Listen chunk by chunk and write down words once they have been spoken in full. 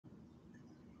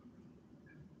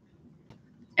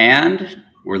And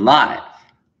we're live.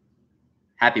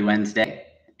 Happy Wednesday,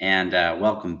 and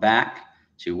welcome back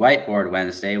to Whiteboard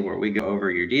Wednesday, where we go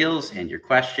over your deals and your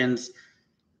questions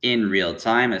in real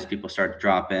time. As people start to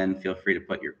drop in, feel free to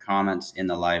put your comments in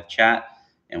the live chat,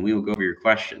 and we will go over your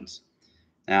questions.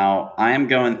 Now, I am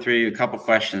going through a couple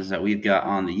questions that we've got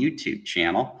on the YouTube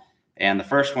channel, and the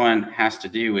first one has to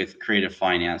do with creative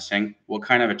financing. What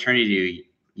kind of attorney do you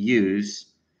use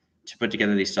to put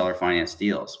together these seller finance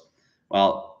deals?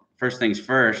 Well, first things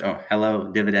first. Oh,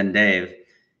 hello, Dividend Dave.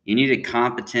 You need a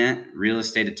competent real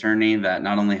estate attorney that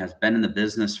not only has been in the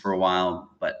business for a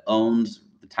while, but owns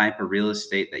the type of real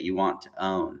estate that you want to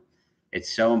own.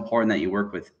 It's so important that you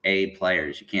work with A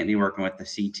players. You can't be working with the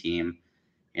C team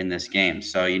in this game.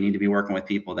 So you need to be working with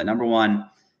people that, number one,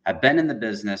 have been in the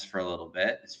business for a little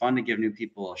bit. It's fun to give new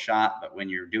people a shot, but when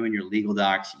you're doing your legal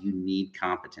docs, you need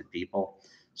competent people.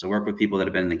 So work with people that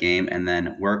have been in the game, and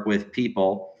then work with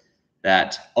people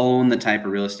that own the type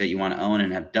of real estate you want to own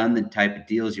and have done the type of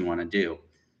deals you want to do.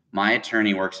 My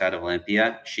attorney works out of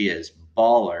Olympia. She is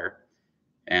baller,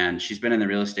 and she's been in the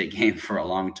real estate game for a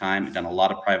long time, done a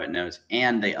lot of private notes,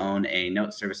 and they own a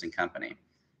note servicing company.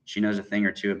 She knows a thing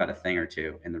or two about a thing or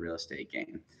two in the real estate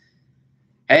game.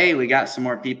 Hey, we got some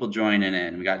more people joining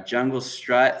in. We got Jungle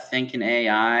Strut, Thinking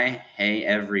AI. Hey,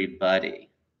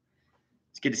 everybody.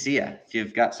 It's good to see you. If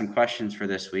you've got some questions for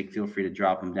this week, feel free to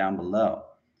drop them down below.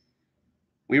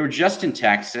 We were just in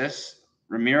Texas.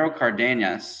 Ramiro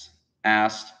Cardenas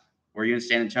asked, were you in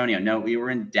San Antonio? No, we were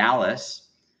in Dallas.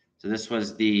 So this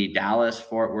was the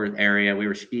Dallas-Fort Worth area. We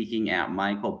were speaking at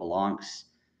Michael Blanc's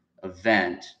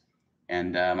event.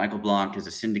 And Michael Blanc is a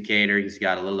syndicator. He's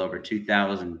got a little over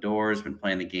 2,000 doors, been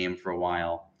playing the game for a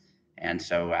while. And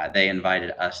so they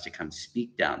invited us to come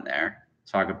speak down there,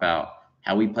 talk about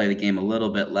how we play the game a little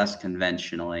bit less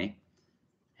conventionally.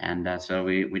 And so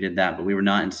we did that, but we were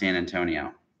not in San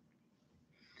Antonio.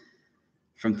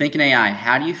 From Thinking AI,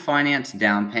 how do you finance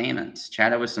down payments?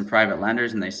 Chatted with some private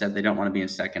lenders, and they said they don't want to be in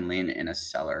second lien in a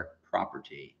seller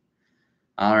property.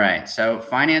 All right, so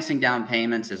financing down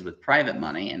payments is with private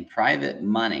money, and private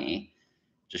money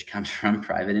just comes from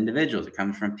private individuals. It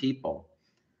comes from people.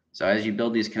 So as you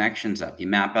build these connections up, you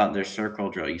map out their circle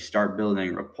drill, you start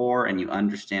building rapport, and you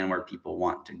understand where people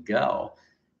want to go.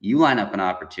 You line up an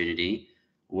opportunity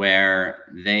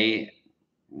where they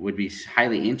would be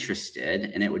highly interested,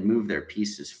 and it would move their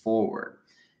pieces forward.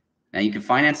 Now, you can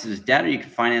finance it as debt, or you can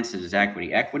finance it as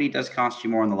equity. Equity does cost you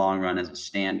more in the long run as a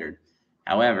standard.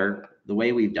 However, the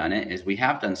way we've done it is we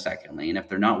have done second lien. If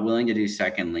they're not willing to do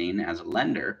second lien as a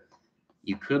lender,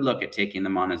 you could look at taking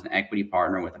them on as an equity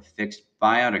partner with a fixed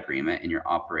buyout agreement in your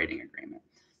operating agreement.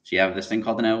 So you have this thing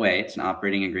called an OA. It's an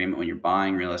operating agreement when you're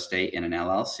buying real estate in an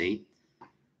LLC.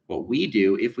 What we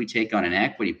do, if we take on an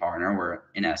equity partner, we're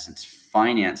in essence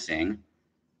financing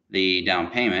the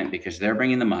down payment because they're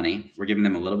bringing the money. We're giving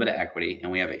them a little bit of equity, and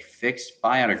we have a fixed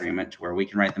buyout agreement to where we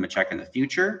can write them a check in the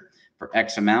future for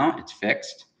X amount. It's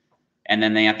fixed. And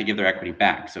then they have to give their equity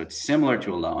back. So it's similar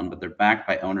to a loan, but they're backed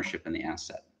by ownership in the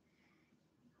asset.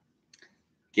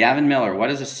 Gavin Miller,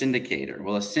 what is a syndicator?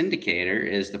 Well, a syndicator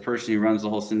is the person who runs the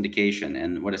whole syndication.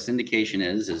 And what a syndication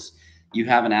is you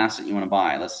have an asset you want to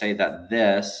buy. Let's say that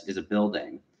this is a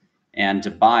building. And to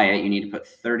buy it, you need to put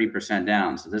 30%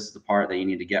 down. So this is the part that you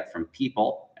need to get from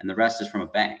people, and the rest is from a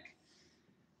bank.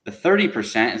 The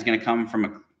 30% is going to come from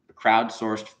a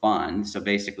crowdsourced fund. So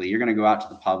basically, you're going to go out to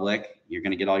the public, you're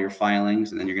going to get all your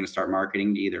filings, and then you're going to start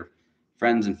marketing to either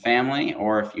friends and family,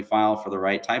 or if you file for the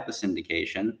right type of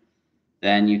syndication,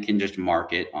 then you can just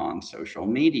market on social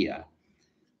media.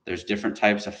 There's different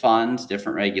types of funds,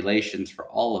 different regulations for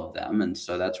all of them. And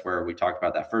so that's where we talked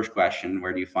about that first question.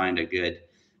 Where do you find a good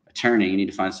attorney? You need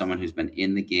to find someone who's been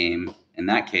in the game, in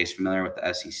that case, familiar with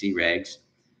the SEC regs.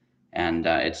 And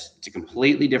it's a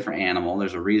completely different animal.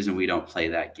 There's a reason we don't play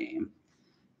that game.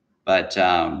 But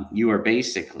you are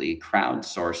basically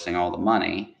crowdsourcing all the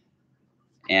money.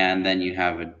 And then you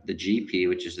have the GP,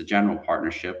 which is the general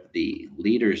partnership, the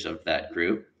leaders of that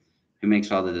group who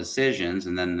makes all the decisions.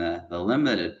 And then the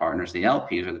limited partners, the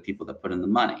LPs, are the people that put in the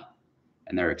money.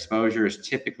 And their exposure is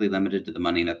typically limited to the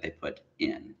money that they put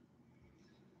in.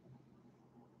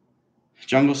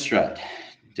 Jungle Strut.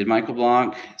 Did Michael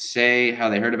Blanc say how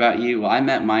they heard about you? Well, I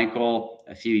met Michael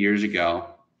a few years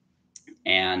ago,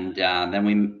 and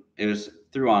then it was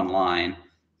through online.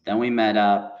 Then we met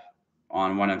up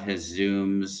on one of his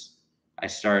Zooms. I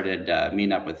started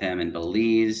meeting up with him in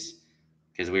Belize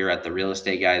because we were at the Real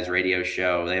Estate Guys radio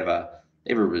show. They have a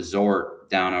resort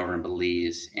down over in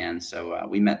Belize, and so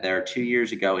we met there 2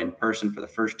 years ago in person for the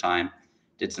first time.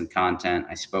 Did some content.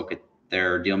 I spoke at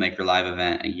their Dealmaker Live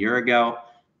event a year ago.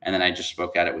 And then I just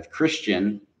spoke at it with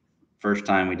Christian, first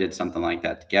time we did something like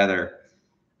that together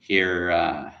here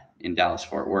in Dallas,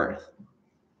 Fort Worth.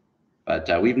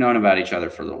 But we've known about each other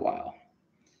for a little while.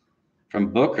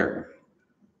 From Booker,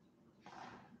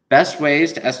 best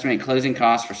ways to estimate closing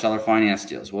costs for seller finance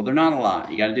deals. Well, they're not a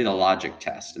lot. You got to do the logic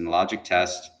test. And the logic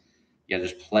test, you got to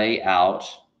just play out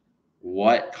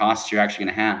what costs you're actually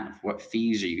going to have. What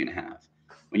fees are you going to have?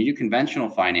 When you do conventional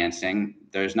financing,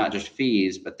 there's not just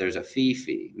fees, but there's a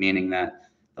fee, meaning that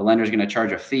the lender is going to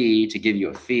charge a fee to give you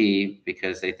a fee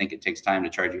because they think it takes time to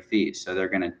charge you fees. So they're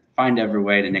going to find every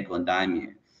way to nickel and dime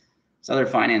you. Seller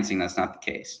financing, that's not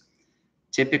the case.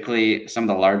 Typically, some of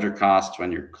the larger costs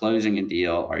when you're closing a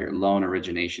deal are your loan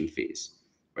origination fees,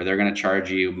 where they're going to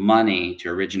charge you money to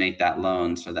originate that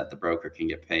loan so that the broker can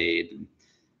get paid,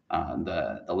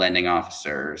 the lending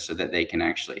officer, so that they can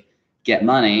actually get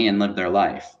money and live their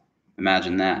life.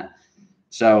 Imagine that.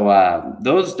 So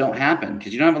those don't happen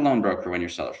because you don't have a loan broker when you're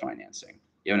seller financing.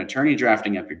 You have an attorney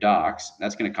drafting up your docs.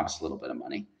 That's going to cost a little bit of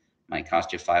money. Might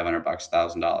cost you $500,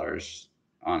 $1,000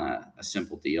 on a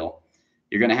simple deal.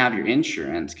 You're going to have your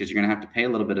insurance because you're going to have to pay a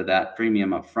little bit of that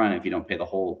premium up front if you don't pay the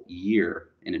whole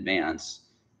year in advance.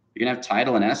 You're going to have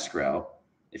title and escrow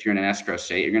if you're in an escrow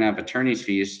state. You're going to have attorney's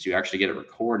fees to actually get it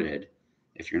recorded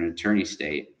if you're in an attorney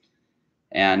state.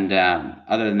 And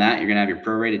other than that, you're going to have your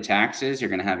prorated taxes. You're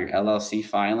going to have your LLC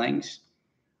filings.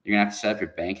 You're going to have to set up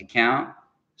your bank account.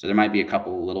 So there might be a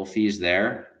couple of little fees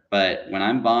there. But when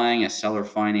I'm buying a seller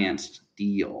financed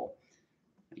deal,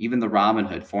 even the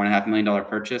Robinhood $4.5 million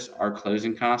purchase, our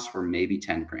closing costs were maybe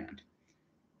 10 grand.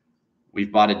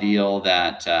 We've bought a deal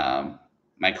that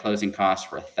my closing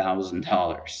costs were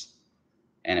 $1,000,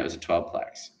 and it was a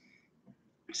 12plex.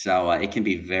 So it can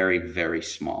be very, very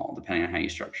small depending on how you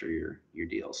structure your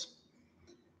deals.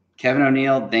 Kevin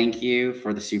O'Neill, thank you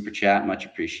for the super chat. Much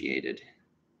appreciated.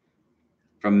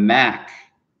 From Mac,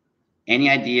 any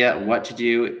idea what to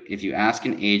do if you ask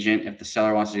an agent if the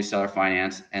seller wants to do seller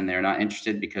finance and they're not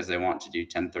interested because they want to do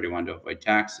 1031 to avoid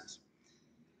taxes?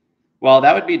 Well,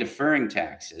 that would be deferring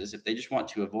taxes. If they just want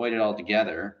to avoid it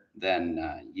altogether,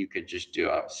 then you could just do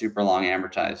a super long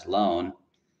amortized loan,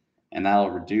 and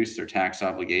that'll reduce their tax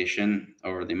obligation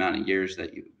over the amount of years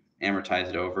that you amortize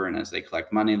it over. And as they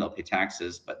collect money, they'll pay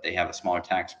taxes, but they have a smaller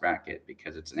tax bracket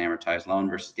because it's an amortized loan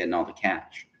versus getting all the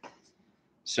cash.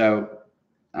 So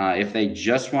if they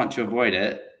just want to avoid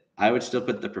it, I would still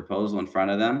put the proposal in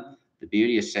front of them. The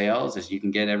beauty of sales is you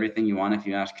can get everything you want if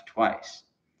you ask twice.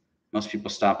 Most people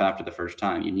stop after the first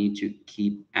time. You need to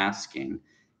keep asking.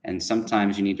 And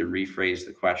sometimes you need to rephrase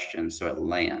the question so it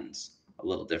lands a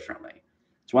little differently.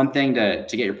 It's one thing to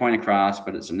get your point across,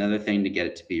 but it's another thing to get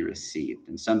it to be received.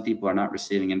 And some people are not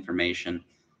receiving information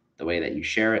the way that you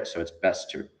share it. So it's best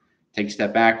to take a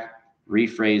step back,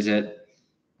 rephrase it,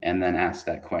 and then ask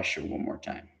that question one more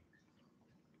time.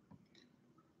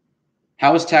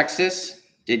 How was Texas?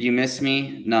 Did you miss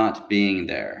me not being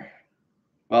there?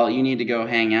 Well, you need to go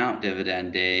hang out,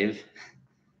 Dividend Dave.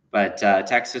 But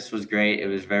Texas was great. It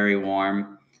was very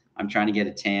warm. I'm trying to get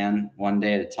a tan one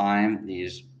day at a time.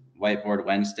 These Whiteboard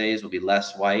Wednesdays will be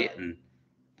less white and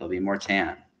there'll be more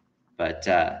tan. But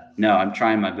no, I'm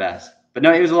trying my best. But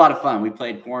no, it was a lot of fun. We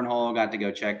played cornhole, got to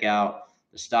go check out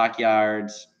the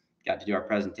stockyards, got to do our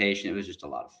presentation. It was just a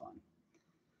lot of fun.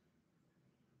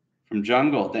 From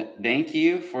Jungle, thank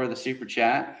you for the super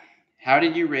chat. How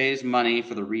did you raise money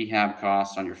for the rehab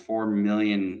costs on your $4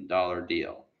 million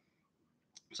deal?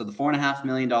 So the $4.5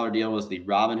 million deal was the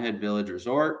Robinhood Village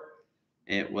Resort.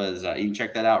 It was, you can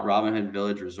check that out,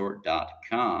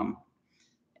 robinhoodvillageresort.com.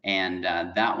 And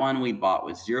that one we bought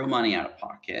with zero money out of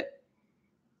pocket.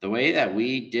 The way that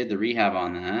we did the rehab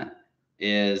on that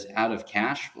is out of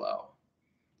cash flow.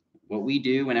 What we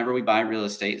do whenever we buy real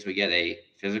estate is we get a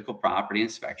physical property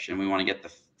inspection. We want to get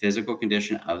the physical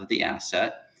condition of the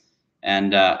asset.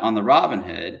 And on the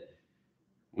Robinhood,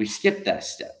 we skipped that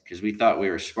step because we thought we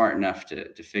were smart enough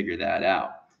to figure that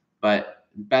out. But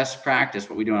best practice,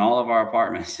 what we do in all of our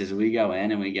apartments is we go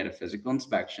in and we get a physical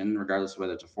inspection, regardless of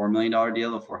whether it's a $4 million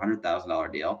deal or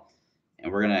 $400,000 deal,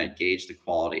 and we're going to gauge the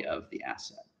quality of the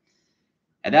asset.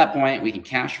 At that point, we can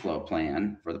cash flow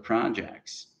plan for the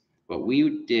projects. What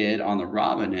we did on the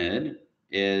Robinhood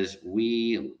is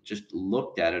we just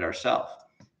looked at it ourselves.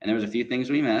 And there was a few things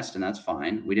we missed, and that's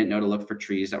fine. We didn't know to look for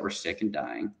trees that were sick and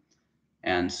dying.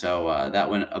 And so that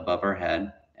went above our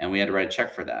head, and we had to write a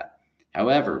check for that.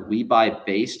 However, we buy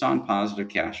based on positive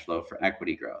cash flow for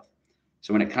equity growth.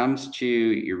 So when it comes to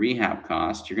your rehab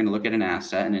cost, you're going to look at an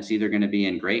asset, and it's either going to be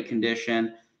in great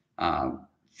condition,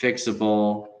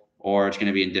 fixable, or it's going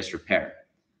to be in disrepair.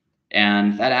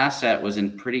 And that asset was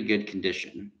in pretty good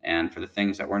condition. And for the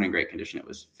things that weren't in great condition, it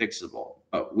was fixable.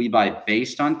 But we buy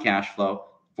based on cash flow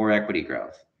for equity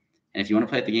growth. And if you want to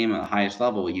play at the game at the highest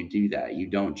level, you do that. You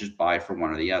don't just buy for one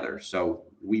or the other. So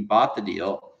we bought the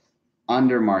deal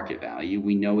under market value.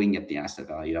 We know we can get the asset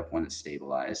value up when it's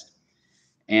stabilized.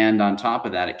 And on top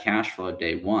of that, it cash flowed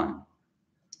day one.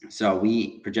 So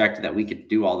we projected that we could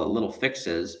do all the little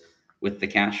fixes with the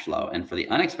cash flow. And for the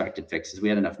unexpected fixes, we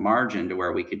had enough margin to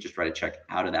where we could just write a check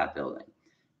out of that building.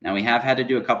 Now, we have had to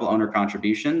do a couple owner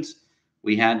contributions.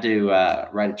 We had to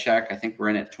write a check. I think we're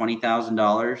in at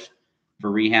 $20,000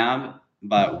 for rehab,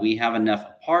 but we have enough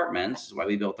apartments. That's why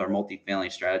we built our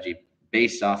multifamily strategy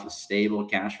based off of stable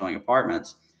cash flowing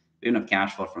apartments. We have enough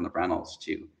cash flow from the rentals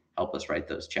to help us write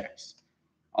those checks.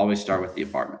 Always start with the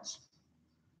apartments.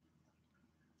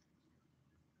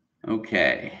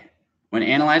 Okay. When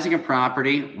analyzing a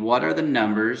property, what are the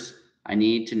numbers I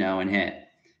need to know and hit?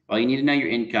 Well, you need to know your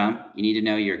income. You need to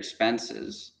know your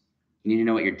expenses. You need to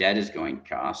know what your debt is going to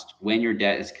cost, when your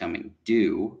debt is coming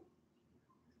due.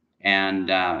 And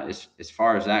as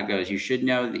far as that goes, you should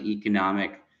know the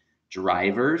economic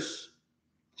drivers.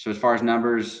 So as far as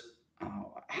numbers,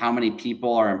 how many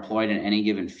people are employed in any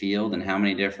given field and how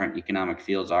many different economic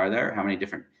fields are there? How many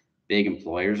different big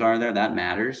employers are there? That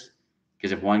matters.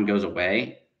 Because if one goes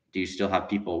away, do you still have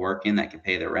people working that can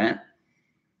pay the rent?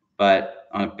 But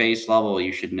on a base level,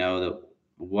 you should know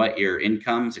what your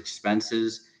incomes,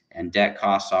 expenses, and debt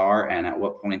costs are, and at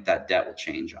what point that debt will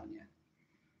change on you.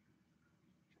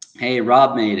 Hey,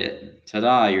 Rob made it.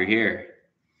 Ta-da, you're here.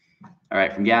 All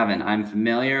right, from Gavin, I'm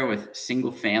familiar with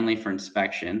single family for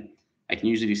inspection. I can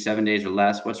usually do 7 days or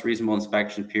less. What's reasonable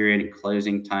inspection period and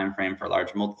closing time frame for a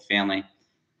large multifamily?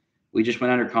 We just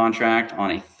went under contract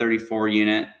on a 34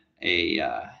 unit.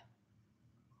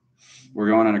 We're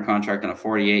going under contract on a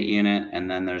 48 unit, and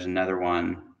then there's another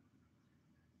one.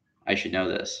 I should know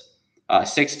this.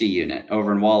 60 unit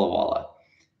over in Walla Walla.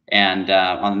 And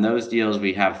on those deals,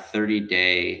 we have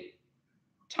 30-day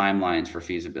timelines for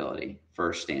feasibility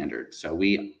for standard. So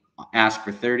we ask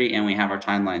for 30, and we have our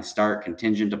timeline start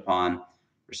contingent upon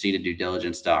receipt of due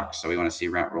diligence docs. So we want to see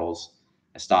rent rolls,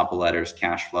 estoppel letters,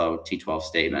 cash flow, T12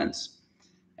 statements,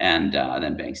 and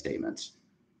then bank statements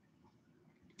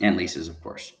and leases, of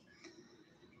course.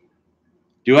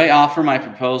 Do I offer my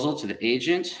proposal to the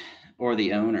agent or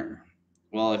the owner?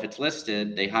 Well, if it's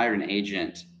listed, they hire an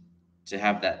agent to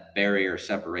have that barrier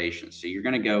separation. So you're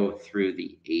going to go through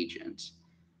the agent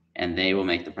and they will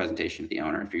make the presentation to the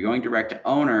owner. If you're going direct to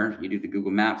owner, you do the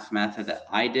Google Maps method that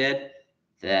I did,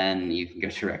 then you can go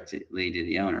directly to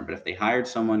the owner. But if they hired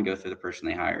someone, go through the person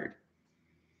they hired.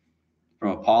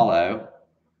 From Apollo,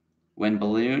 when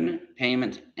balloon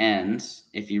payment ends,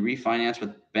 if you refinance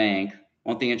with bank,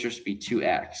 won't the interest be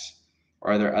 2x?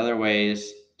 Or are there other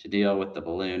ways to deal with the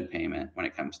balloon payment when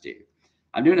it comes due?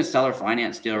 I'm doing a seller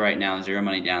finance deal right now, zero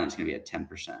money down. It's going to be at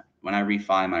 10%. When I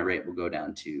refi, my rate will go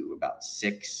down to about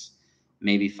 6,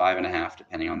 maybe 5.5,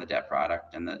 depending on the debt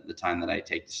product and the time that I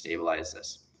take to stabilize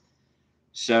this.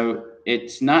 So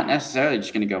it's not necessarily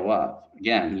just going to go up.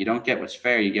 Again, you don't get what's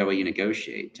fair, you get what you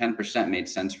negotiate. 10% made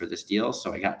sense for this deal,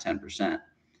 so I got 10%.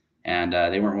 And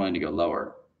they weren't willing to go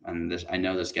lower. And I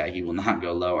know this guy, he will not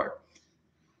go lower.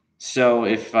 So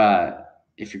if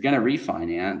you're going to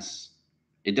refinance,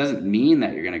 it doesn't mean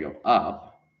that you're going to go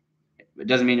up. It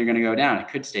doesn't mean you're going to go down. It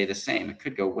could stay the same. It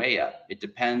could go way up. It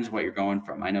depends what you're going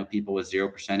from. I know people with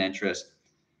 0% interest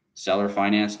seller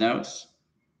finance notes,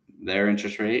 their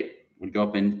interest rate would go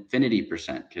up infinity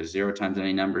percent because 0 times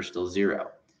any number is still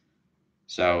 0.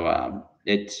 So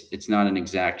it's not an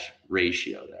exact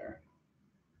ratio there.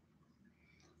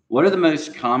 What are the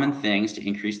most common things to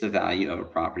increase the value of a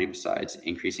property besides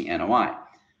increasing NOI?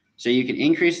 So you can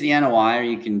increase the NOI or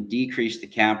you can decrease the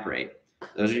cap rate.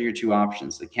 Those are your two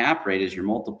options. The cap rate is your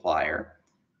multiplier,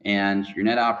 and your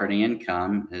net operating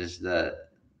income is the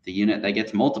unit that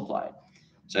gets multiplied.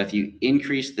 So if you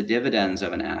increase the dividends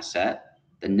of an asset,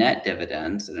 the net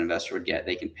dividends that an investor would get,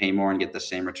 they can pay more and get the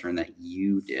same return that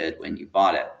you did when you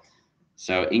bought it.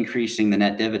 So increasing the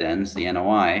net dividends, the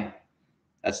NOI,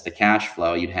 that's the cash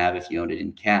flow you'd have if you owned it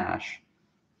in cash.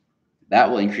 That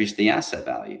will increase the asset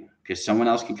value because someone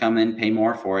else can come in, pay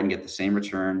more for it, and get the same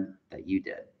return that you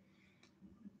did.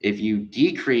 If you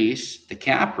decrease the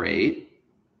cap rate,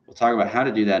 we'll talk about how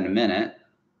to do that in a minute.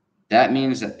 That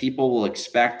means that people will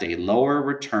expect a lower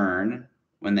return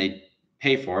when they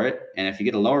pay for it. And if you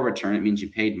get a lower return, it means you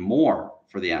paid more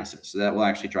for the asset. So that will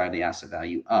actually drive the asset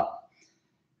value up.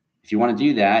 If you want to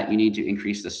do that, you need to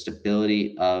increase the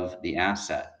stability of the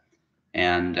asset.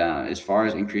 And as far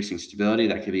as increasing stability,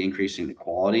 that could be increasing the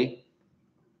quality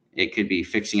It could be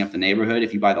fixing up the neighborhood.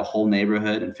 If you buy the whole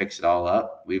neighborhood and fix it all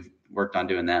up, we've worked on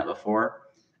doing that before.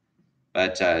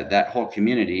 But that whole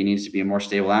community needs to be a more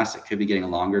stable asset. Could be getting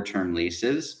longer term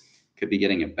leases, could be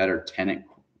getting a better tenant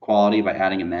quality by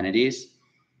adding amenities.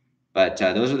 But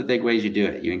those are the big ways you do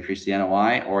it. You increase the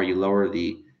NOI or you lower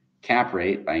the cap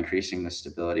rate by increasing the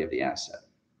stability of the asset.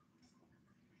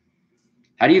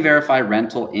 How do you verify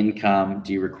rental income?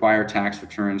 Do you require tax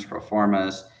returns, pro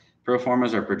formas? Pro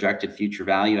formas are projected future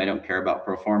value. I don't care about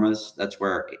pro formas. That's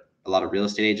where a lot of real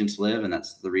estate agents live, and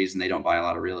that's the reason they don't buy a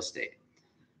lot of real estate.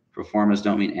 Pro formas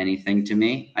don't mean anything to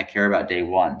me. I care about day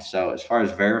one. So as far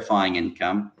as verifying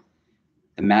income,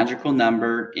 the magical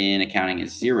number in accounting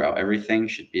is 0. Everything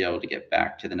should be able to get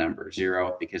back to the number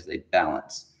 0 because they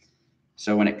balance.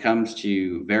 So when it comes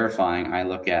to verifying, I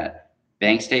look at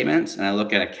bank statements and I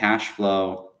look at a cash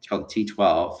flow. It's called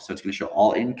T12. So it's going to show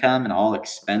all income and all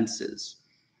expenses.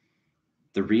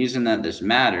 The reason that this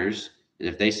matters is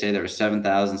if they say there was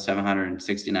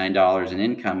 $7,769 in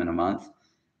income in a month,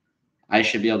 I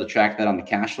should be able to track that on the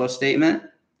cash flow statement.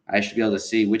 I should be able to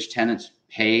see which tenants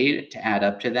paid to add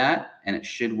up to that, and it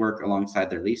should work alongside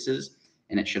their leases,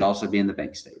 and it should also be in the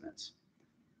bank statements.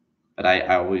 But I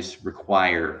always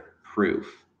require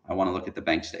proof. I want to look at the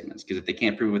bank statements because if they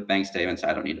can't prove with bank statements,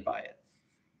 I don't need to buy it.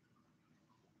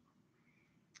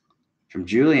 From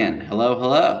Julian,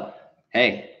 hello.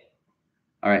 Hey.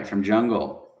 All right, from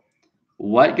Jungle.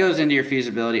 What goes into your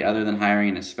feasibility other than hiring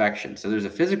an inspection? So there's a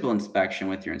physical inspection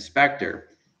with your inspector,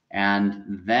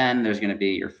 and then there's going to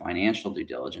be your financial due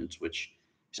diligence, which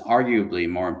is arguably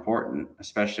more important,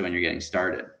 especially when you're getting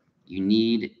started. You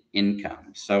need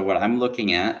income. So what I'm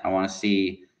looking at, I want to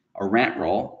see a rent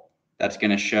roll that's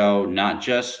going to show not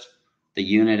just the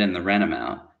unit and the rent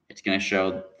amount. It's going to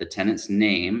show the tenant's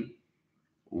name,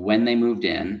 when they moved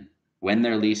in, when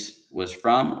their lease was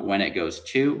from, when it goes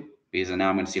to, because now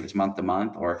I'm going to see if it's month to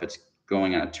month or if it's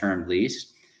going on a term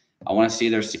lease. I want to see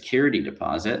their security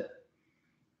deposit,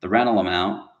 the rental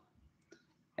amount,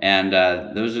 and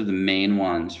those are the main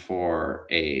ones for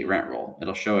a rent roll.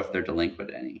 It'll show if they're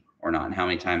delinquent any or not, and how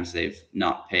many times they've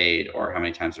not paid or how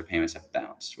many times their payments have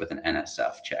bounced with an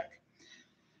NSF check.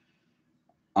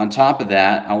 On top of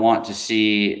that, I want to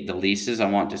see the leases. I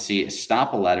want to see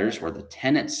estoppel letters where the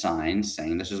tenant signs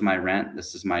saying, this is my rent,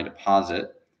 this is my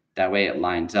deposit. That way it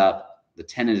lines up. The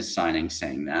tenant is signing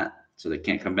saying that, so they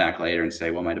can't come back later and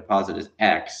say, well, my deposit is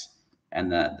X,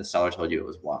 and the seller told you it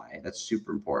was Y. That's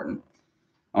super important.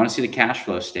 I want to see the cash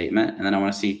flow statement, and then I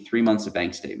want to see 3 months of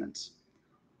bank statements.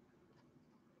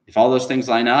 If all those things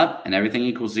line up and everything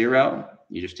equals 0,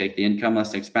 you just take the income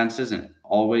less the expenses, and it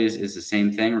always is the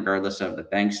same thing, regardless of the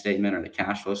bank statement or the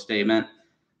cash flow statement.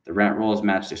 The rent rolls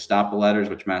match the estoppel letters,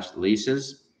 which match the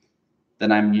leases.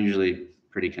 Then I'm usually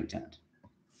pretty content.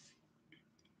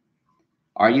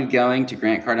 Are you going to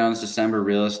Grant Cardone's December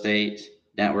Real Estate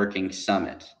Networking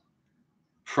Summit?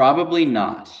 Probably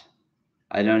not.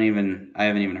 I haven't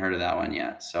even heard of that one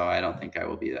yet, so I don't think I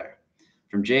will be there.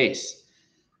 From Jace.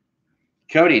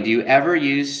 Cody, do you ever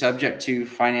use subject to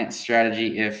finance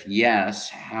strategy? If yes,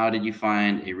 how did you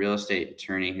find a real estate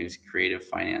attorney who's creative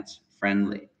finance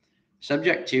friendly?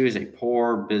 Subject to is a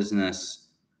poor business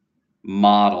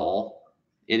model.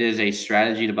 It is a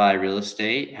strategy to buy real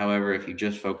estate. However, if you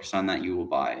just focus on that, you will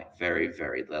buy very,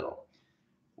 very little.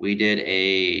 We did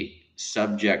a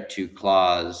subject to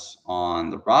clause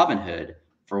on the Robinhood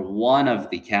for one of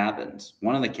the cabins.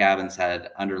 One of the cabins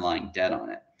had underlying debt on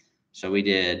it. So we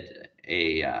did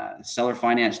a seller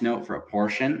finance note for a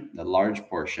portion, the large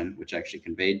portion, which actually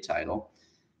conveyed title.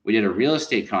 We did a real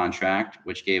estate contract,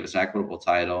 which gave us equitable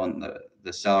title, and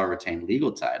the seller retained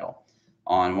legal title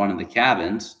on one of the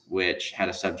cabins, which had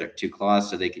a subject to clause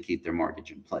so they could keep their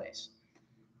mortgage in place.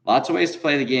 Lots of ways to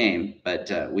play the game,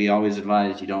 but we always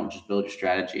advise you don't just build your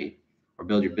strategy or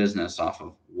build your business off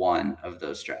of one of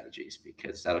those strategies,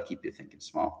 because that'll keep you thinking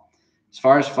small. As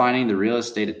far as finding the real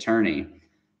estate attorney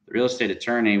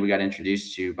we got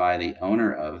introduced to by the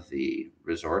owner of the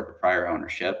resort, the prior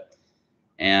ownership,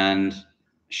 and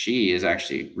she is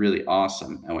actually really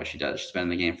awesome at what she does. She's been in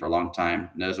the game for a long time,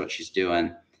 knows what she's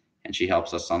doing, and she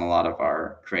helps us on a lot of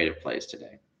our creative plays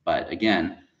today. But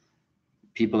again,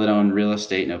 people that own real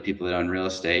estate know people that own real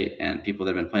estate, and people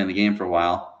that have been playing the game for a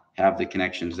while have the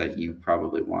connections that you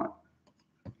probably want.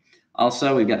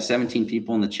 Also, we've got 17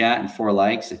 people in the chat and 4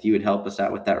 likes. If you would help us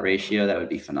out with that ratio, that would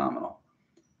be phenomenal.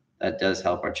 That does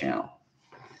help our channel.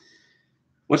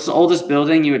 What's the oldest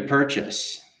building you would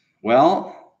purchase?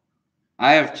 Well,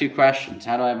 I have 2 questions.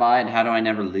 How do I buy it? And how do I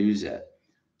never lose it?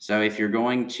 So if you're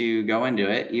going to go into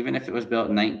it, even if it was built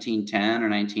in 1910 or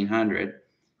 1900,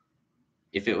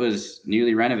 If it was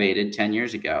newly renovated 10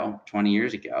 years ago, 20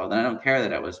 years ago, then I don't care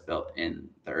that it was built in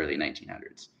the early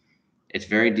 1900s. It's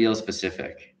very deal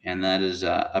specific, and that is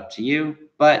up to you.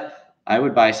 But I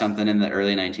would buy something in the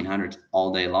early 1900s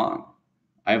all day long.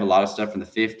 I have a lot of stuff from the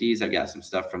 50s. I've got some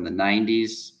stuff from the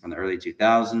 90s, from the early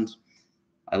 2000s.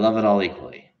 I love it all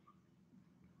equally.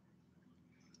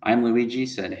 I'm Luigi,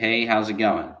 said, hey, how's it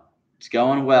going? It's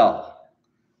going well.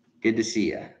 Good to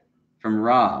see you. From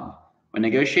Rob, when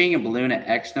negotiating a balloon at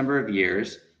X number of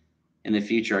years in the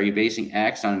future, are you basing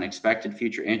X on an expected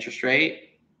future interest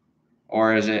rate,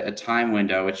 or is it a time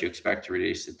window which you expect to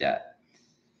reduce the debt?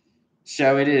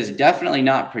 So it is definitely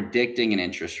not predicting an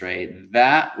interest rate.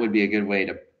 That would be a good way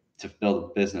to build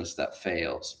a business that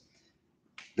fails.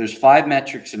 There's 5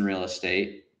 metrics in real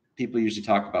estate. People usually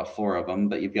talk about 4 of them,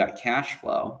 but you've got cash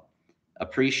flow,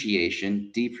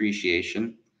 appreciation,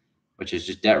 depreciation, which is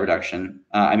just debt reduction.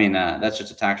 That's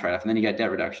just a tax write-off. And then you got debt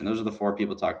reduction. Those are the 4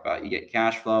 people talk about. You get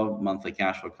cash flow, monthly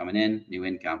cash flow coming in, new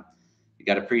income. You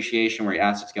got appreciation where your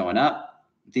asset's going up,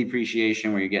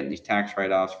 depreciation where you're getting these tax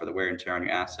write-offs for the wear and tear on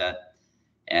your asset,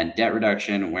 and debt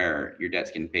reduction where your debt's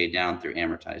getting paid down through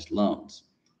amortized loans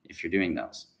if you're doing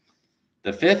those.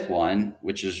 The 5th one,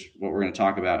 which is what we're going to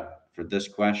talk about for this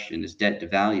question, is debt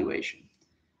devaluation.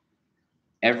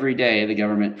 Every day the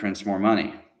government prints more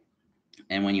money.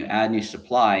 And when you add new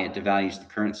supply, it devalues the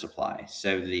current supply.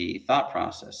 So the thought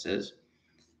process is,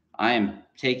 I am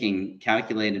taking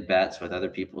calculated bets with other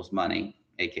people's money,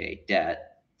 aka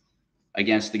debt,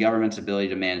 against the government's ability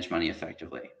to manage money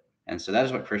effectively. And so that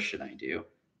is what Chris and I do.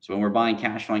 So when we're buying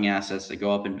cash flowing assets that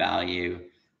go up in value,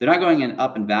 they're not going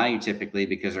up in value typically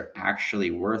because they're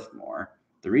actually worth more.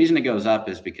 The reason it goes up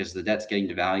is because the debt's getting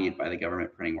devalued by the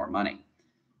government printing more money.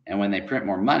 And when they print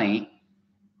more money,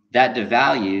 that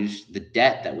devalues the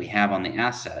debt that we have on the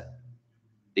asset,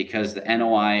 because the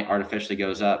NOI artificially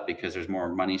goes up because there's more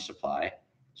money supply.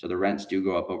 So the rents do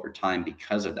go up over time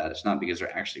because of that. It's not because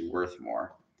they're actually worth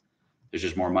more. There's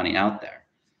just more money out there.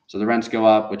 So the rents go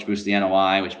up, which boosts the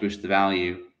NOI, which boosts the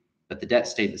value, but the debt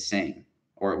stayed the same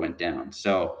or it went down.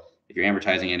 So if you're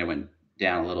amortizing it, it went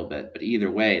down a little bit. But either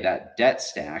way, that debt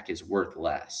stack is worth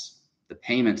less. The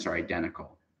payments are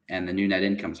identical and the new net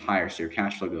income is higher. So your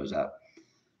cash flow goes up.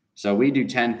 So we do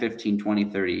 10, 15, 20,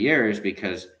 30 years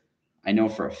because I know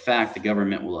for a fact the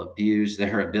government will abuse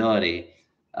their ability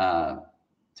to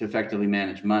effectively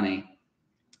manage money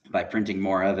by printing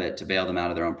more of it to bail them out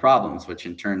of their own problems, which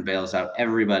in turn bails out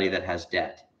everybody that has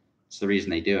debt. It's the reason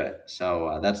they do it.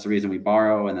 So that's the reason we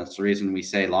borrow, and that's the reason we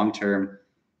say long-term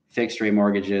fixed rate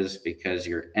mortgages, because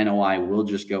your NOI will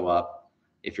just go up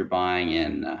if you're buying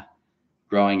in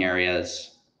growing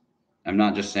areas. I'm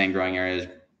not just saying growing areas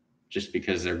just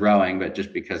because they're growing, but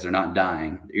just because they're not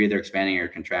dying. They're either expanding or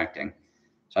contracting.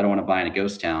 So I don't want to buy in a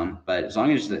ghost town, but as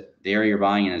long as the area you're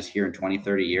buying in is here in 20,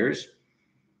 30 years,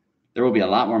 there will be a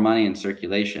lot more money in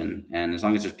circulation. And as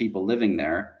long as there's people living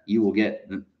there, you will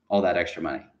get all that extra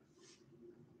money.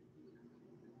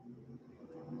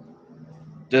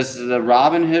 Does the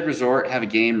Robin Hood Resort have a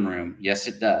game room? Yes,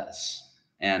 it does.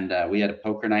 And we had a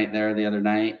poker night there the other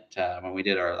night when we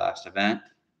did our last event.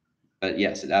 But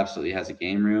yes, it absolutely has a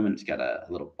game room, and it's got a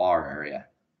little bar area.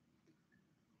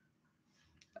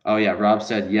 Oh yeah, Rob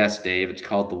said, yes, Dave, it's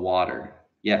called the water.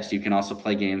 Yes, you can also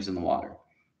play games in the water.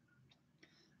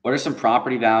 What are some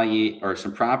property value or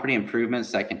some property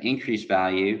improvements that can increase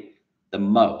value the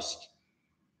most?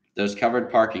 Does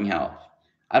covered parking help?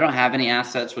 I don't have any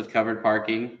assets with covered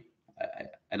parking.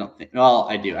 I don't think, well,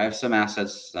 I do. I have some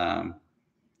assets. I've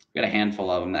got a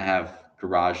handful of them that have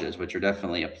garages, which are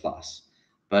definitely a plus.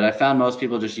 But I found most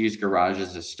people just use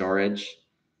garages as storage.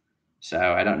 So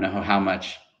I don't know how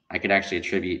much I could actually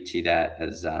attribute to that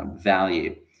as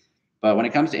value. But when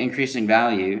it comes to increasing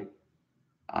value,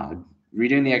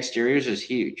 redoing the exteriors is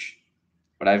huge.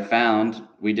 What I've found,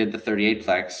 we did the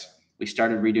 38plex. We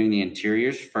started redoing the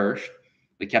interiors first.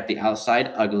 We kept the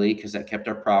outside ugly because that kept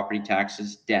our property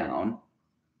taxes down,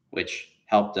 which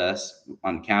helped us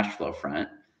on the cash flow front.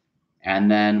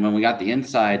 And then when we got the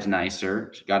insides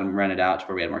nicer, got them rented out to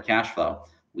where we had more cash flow,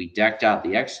 we decked out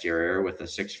the exterior with a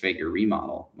 6-figure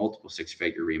remodel, multiple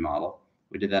 6-figure remodel.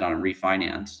 We did that on a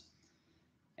refinance.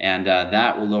 And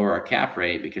that will lower our cap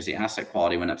rate because the asset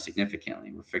quality went up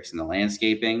significantly. We're fixing the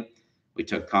landscaping. We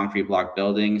took concrete block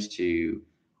buildings to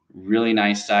really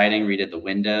nice siding, redid the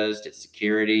windows, did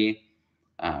security,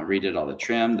 redid all the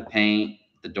trim, the paint,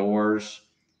 the doors.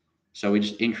 So we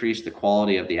just increased the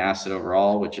quality of the asset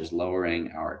overall, which is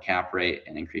lowering our cap rate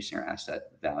and increasing our asset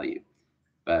value.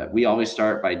 But we always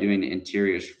start by doing the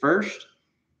interiors first,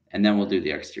 and then we'll do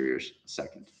the exteriors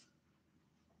second.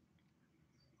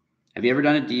 Have you ever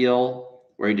done a deal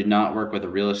where you did not work with a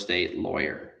real estate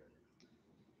lawyer?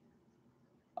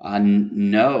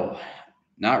 No,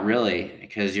 not really,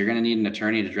 because you're going to need an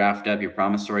attorney to draft up your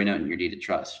promissory note and your deed of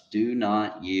trust. Do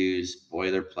not use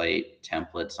boilerplate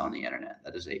templates on the internet.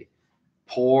 That is a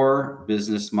poor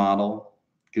business model.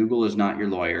 Google is not your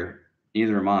lawyer.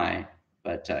 Neither am I,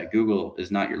 but Google is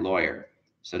not your lawyer.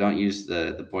 So don't use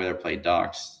the boilerplate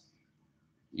docs.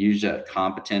 Use a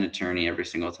competent attorney every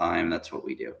single time. That's what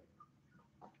we do.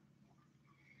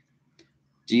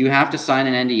 Do you have to sign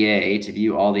an NDA to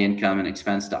view all the income and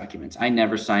expense documents? I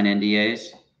never sign NDAs,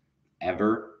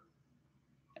 ever.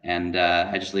 And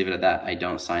I just leave it at that. I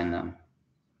don't sign them.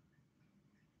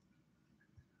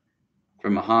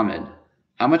 From Mohammed,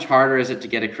 how much harder is it to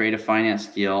get a creative finance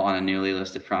deal on a newly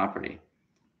listed property?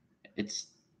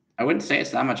 I wouldn't say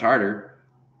it's that much harder.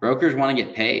 Brokers want to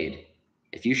get paid.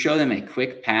 If you show them a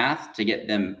quick path to get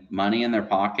them money in their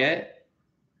pocket,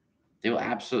 they will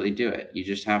absolutely do it. You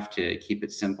just have to keep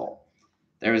it simple.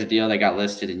 There was a deal that got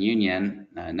listed in Union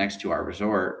next to our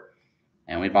resort,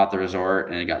 and we bought the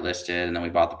resort and it got listed, and then we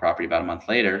bought the property about a month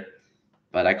later.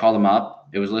 But I called them up.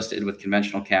 It was listed with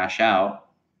conventional cash out.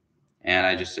 And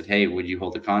I just said, hey, would you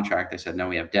hold the contract? They said, no,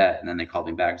 we have debt. And then they called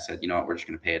me back and said, you know what, we're just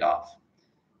going to pay it off.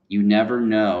 You never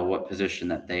know what position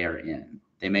that they are in.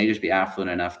 They may just be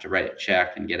affluent enough to write a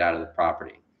check and get out of the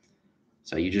property.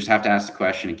 So you just have to ask the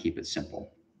question and keep it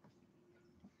simple.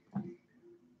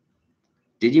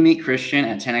 Did you meet Christian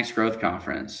at 10X Growth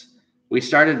Conference? We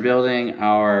started building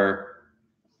our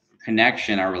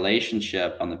connection, our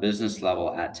relationship on the business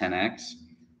level at 10X.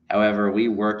 However, we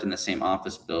worked in the same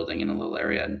office building in a little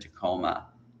area in Tacoma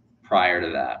prior to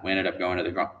that. We ended up going to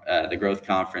the growth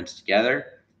conference together,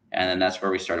 and then that's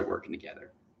where we started working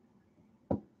together.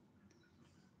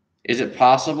 Is it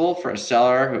possible for a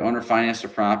seller who owner financed a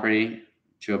property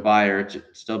to a buyer to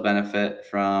still benefit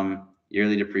from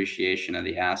yearly depreciation of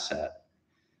the asset?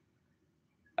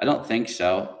 I don't think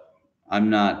so. I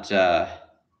don't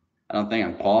think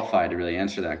I'm qualified to really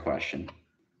answer that question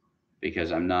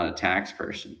because I'm not a tax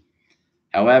person.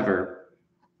 However,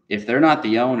 if they're not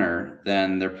the owner,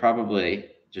 then they're probably,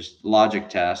 just logic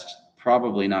test,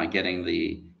 probably not getting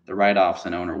the write-offs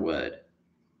an owner would.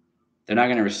 They're not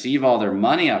going to receive all their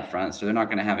money up front, so they're not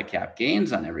going to have a cap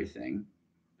gains on everything,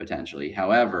 potentially.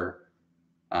 However,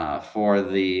 for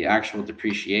the actual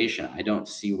depreciation, I don't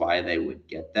see why they would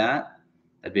get that.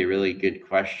 That'd be a really good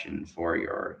question for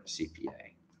your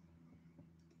CPA.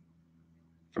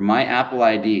 For my Apple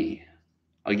ID,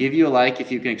 I'll give you a like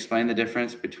if you can explain the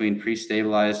difference between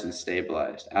pre-stabilized and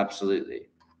stabilized. Absolutely.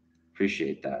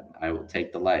 Appreciate that. I will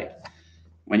take the like.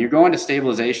 When you're going to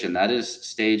stabilization, that is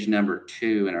stage number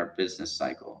 2 in our business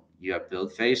cycle. You have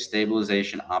build phase,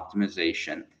 stabilization,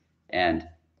 optimization, and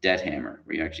debt hammer,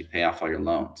 where you actually pay off all your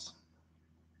loans.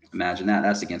 Imagine that.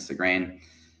 That's against the grain.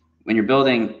 When you're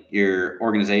building your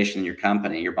organization, your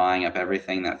company, you're buying up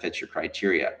everything that fits your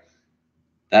criteria.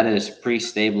 That is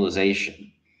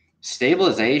pre-stabilization.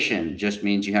 Stabilization just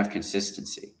means you have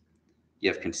consistency.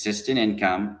 You have consistent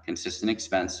income, consistent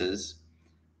expenses,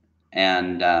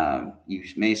 and you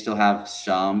may still have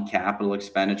some capital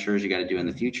expenditures you got to do in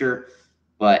the future,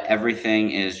 but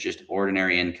everything is just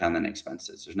ordinary income and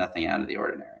expenses. There's nothing out of the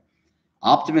ordinary.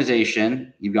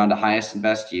 Optimization, you've gone to highest and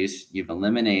best use. You've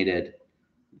eliminated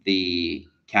the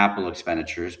capital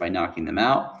expenditures by knocking them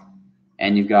out,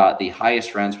 and you've got the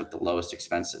highest rents with the lowest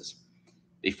expenses.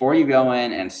 Before you go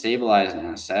in and stabilize an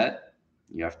asset,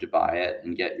 you have to buy it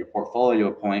and get your portfolio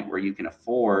to a point where you can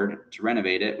afford to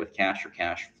renovate it with cash or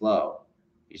cash flow,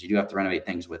 because you do have to renovate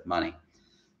things with money.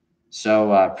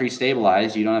 So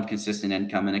pre-stabilized, you don't have consistent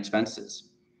income and expenses.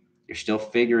 You're still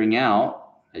figuring out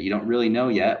that you don't really know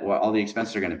yet what all the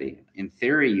expenses are going to be. In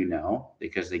theory, you know,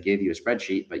 because they gave you a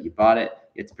spreadsheet, but you bought it,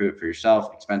 you have to prove it for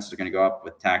yourself. Expenses are going to go up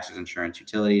with taxes, insurance,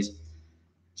 utilities.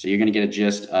 So you're going to get a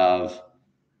gist of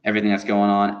everything that's going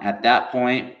on. At that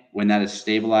point, when that is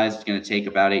stabilized, it's going to take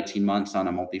about 18 months on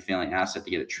a multifamily asset to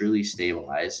get it truly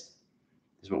stabilized,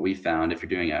 is what we found. If you're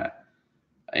doing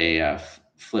a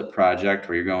flip project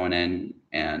where you're going in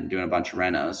and doing a bunch of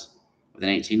renos, within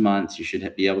 18 months, you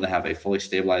should be able to have a fully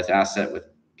stabilized asset with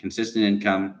consistent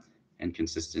income and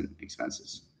consistent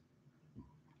expenses.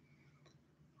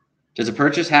 Does a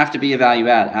purchase have to be a value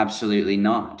add? Absolutely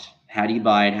not. How do you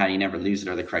buy it? How do you never lose it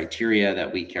are the criteria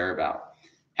that we care about.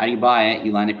 How do you buy it?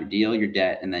 You line up your deal, your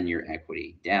debt, and then your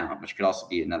equity down, which could also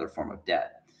be another form of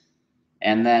debt.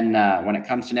 And then when it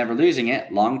comes to never losing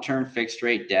it, long-term fixed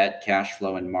rate debt, cash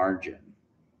flow, and margin.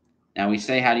 Now we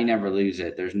say, how do you never lose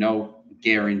it? There's no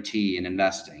guarantee in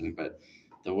investing, but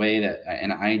the way that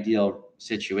in an ideal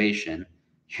situation,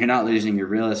 you're not losing your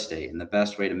real estate. And the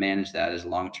best way to manage that is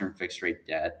long-term fixed rate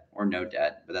debt or no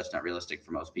debt, but that's not realistic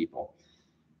for most people.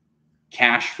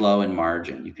 Cash flow and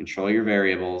margin. You control your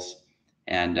variables,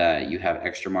 and you have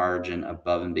extra margin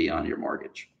above and beyond your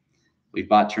mortgage. We've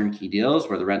bought turnkey deals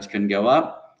where the rents couldn't go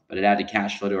up, but it added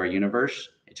cash flow to our universe.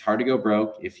 It's hard to go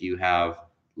broke if you have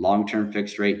long-term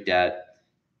fixed rate debt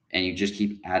and you just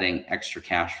keep adding extra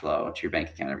cash flow to your bank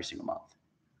account every single month.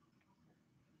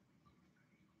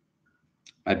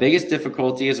 My biggest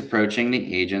difficulty is approaching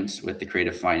the agents with the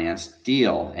creative finance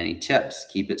deal. Any tips?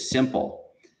 Keep it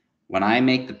simple. When I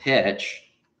make the pitch,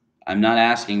 I'm not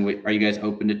asking, are you guys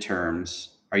open to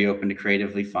terms? Are you open to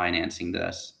creatively financing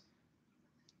this?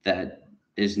 That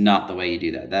is not the way you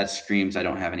do that. That screams, I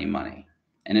don't have any money.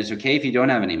 And it's okay if you don't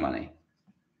have any money,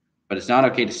 but it's not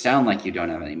okay to sound like you don't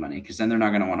have any money, because then they're not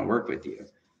going to want to work with you.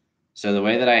 So the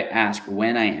way that I ask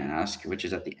when I ask, which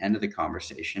is at the end of the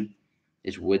conversation,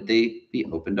 is would they be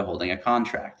open to holding a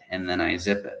contract? And then I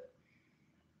zip it.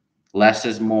 Less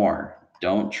is more.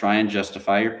 Don't try and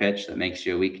justify your pitch. That makes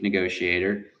you a weak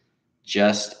negotiator.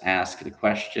 Just ask the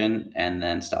question and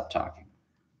then stop talking.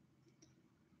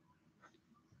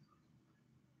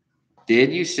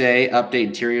 Did you say update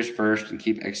interiors first and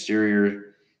keep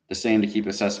exterior the same to keep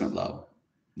assessment low?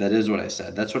 That is what I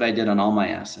said. That's what I did on all my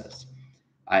assets.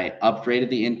 I upgraded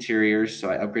the interiors, so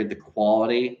I upgraded the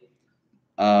quality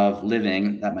of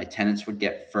living that my tenants would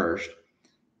get first.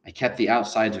 I kept the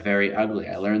outsides very ugly.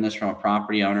 I learned this from a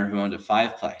property owner who owned a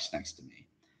 5-plex next to me.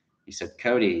 He said,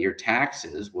 Cody, your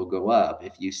taxes will go up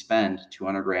if you spend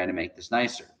 200 grand to make this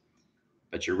nicer,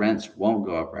 but your rents won't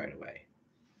go up right away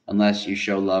unless you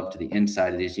show love to the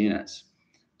inside of these units.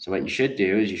 So what you should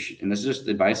do is and this is just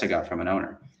the advice I got from an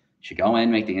owner, you should go in,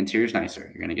 make the interiors nicer.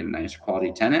 You're going to get a nicer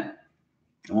quality tenant.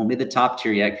 It won't be the top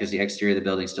tier yet because the exterior of the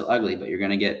building is still ugly, but you're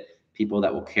going to get people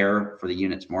that will care for the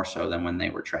units more so than when they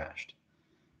were trashed.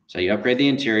 So you upgrade the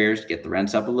interiors, get the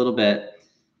rents up a little bit.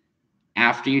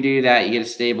 After you do that, you get it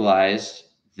stabilized.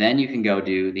 Then you can go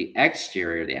do the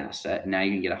exterior of the asset. And now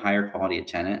you can get a higher quality of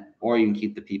tenant, or you can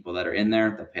keep the people that are in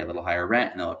there. They'll pay a little higher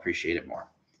rent and they'll appreciate it more.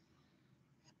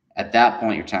 At that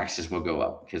point, your taxes will go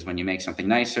up because when you make something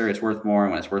nicer, it's worth more.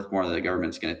 And when it's worth more, the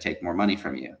government's going to take more money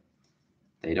from you.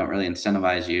 They don't really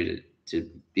incentivize you to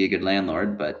be a good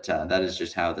landlord, but that is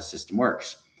just how the system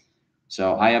works.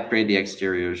 So I upgrade the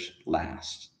exteriors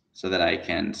last so that I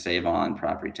can save on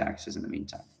property taxes in the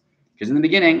meantime. Because in the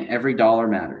beginning, every dollar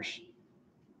matters.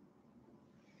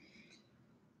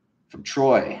 From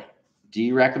Troy, do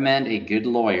you recommend a good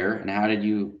lawyer, and how did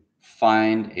you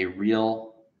find a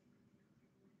real-minded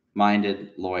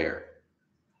lawyer?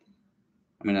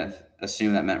 I'm going to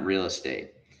assume that meant real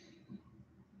estate.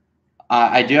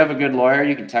 I do have a good lawyer.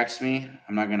 You can text me.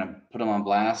 I'm not going to put him on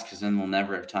blast because then we'll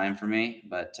never have time for me.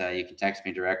 But you can text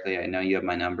me directly. I know you have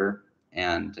my number,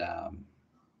 and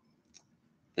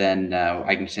then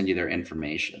I can send you their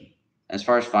information. As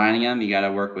far as finding them, you got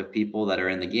to work with people that are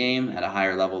in the game at a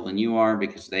higher level than you are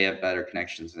because they have better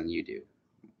connections than you do,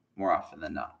 more often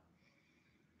than not.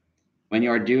 When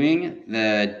you are doing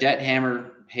the debt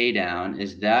hammer pay down,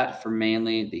 is that for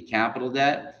mainly the capital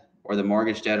debt or the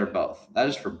mortgage debt or both? That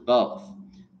is for both.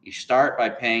 You start by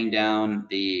paying down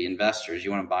the investors.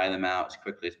 You want to buy them out as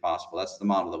quickly as possible. That's the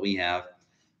model that we have.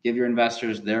 Give your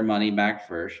investors their money back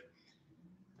first.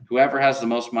 Whoever has the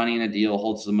most money in a deal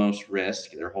holds the most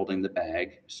risk. They're holding the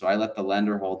bag. So I let the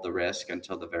lender hold the risk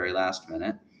until the very last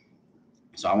minute.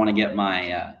 So I want to get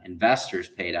my investors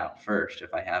paid out first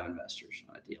if I have investors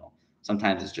on a deal.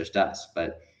 Sometimes it's just us.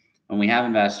 But when we have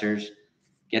investors,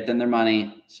 get them their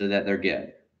money so that they're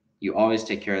good. You always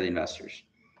take care of the investors.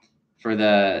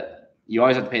 You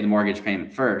always have to pay the mortgage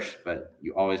payment first, but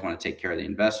you always want to take care of the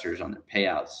investors on their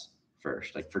payouts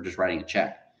first, like for just writing a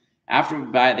check. After we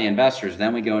buy the investors,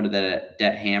 then we go into the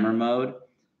debt hammer mode,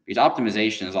 because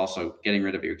optimization is also getting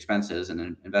rid of your expenses,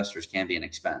 and investors can be an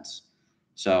expense.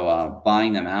 So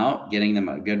buying them out, getting them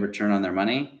a good return on their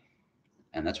money,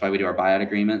 and that's why we do our buyout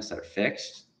agreements that are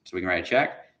fixed, so we can write a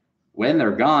check. When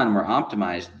they're gone, we're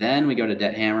optimized. Then we go to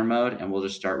debt hammer mode, and we'll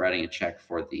just start writing a check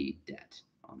for the debt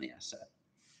on the asset.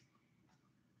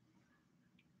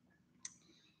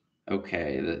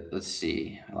 Okay, let's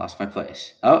see. I lost my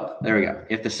place. Oh, there we go.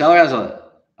 If the seller has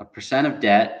a percent of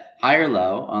debt, high or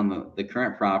low, on the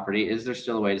current property, is there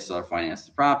still a way to seller finance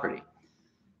the property?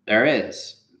 There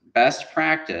is. Best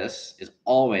practice is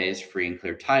always free and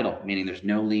clear title, meaning there's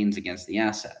no liens against the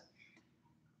asset.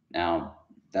 Now,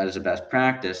 that is a best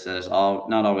practice. That is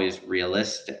not always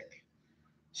realistic.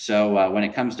 So when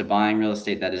it comes to buying real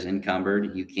estate that is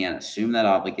encumbered, you can't assume that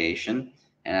obligation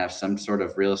and have some sort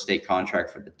of real estate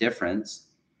contract for the difference.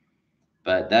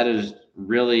 But that is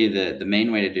really the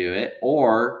main way to do it.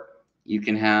 Or you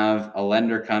can have a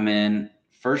lender come in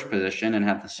first position and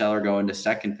have the seller go into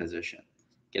second position.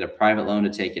 Get a private loan to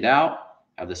take it out,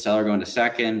 have the seller go into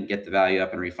second, get the value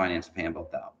up and refinance and pay them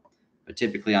both out. But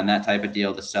typically on that type of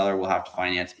deal, the seller will have to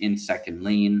finance in second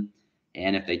lien.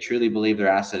 And if they truly believe their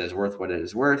asset is worth what it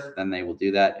is worth, then they will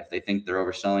do that. If they think they're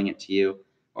overselling it to you,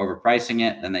 overpricing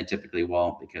it, then they typically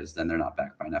won't, because then they're not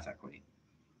backed by enough equity.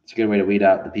 It's a good way to weed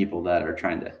out the people that are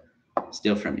trying to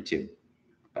steal from you too,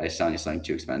 by selling you something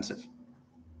too expensive.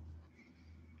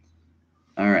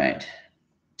 All right.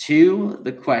 To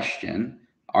the question,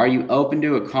 are you open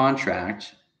to a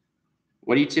contract?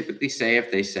 What do you typically say if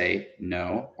they say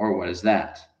no, or what is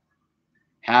that?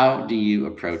 How do you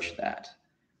approach that?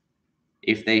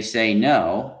 If they say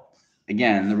no,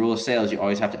 again, the rule of sales, you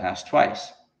always have to ask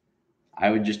twice. I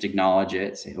would just acknowledge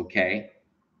it, say, okay,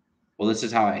 well, this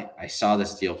is how I saw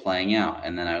this deal playing out.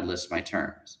 And then I would list my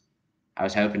terms. I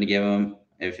was hoping to give them,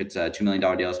 if it's a $2 million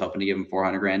deal, I was hoping to give them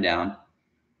 400 grand down,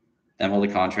 then hold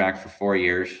a contract for 4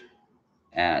 years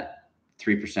at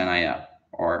 3% IO,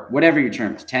 or whatever your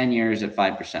term is, 10 years at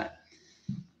 5%.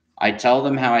 I tell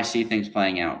them how I see things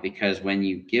playing out, because when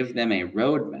you give them a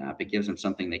roadmap, it gives them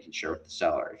something they can share with the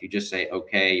seller. If you just say,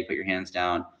 okay, you put your hands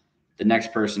down, the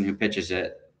next person who pitches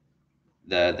it,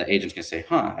 the agent's going to say,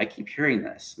 I keep hearing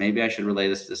this. Maybe I should relay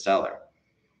this to the seller.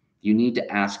 You need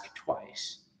to ask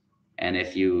twice. And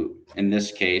if you, in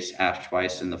this case, ask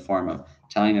twice in the form of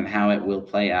telling them how it will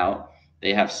play out,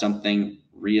 they have something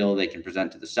real they can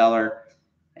present to the seller.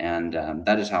 And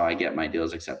that is how I get my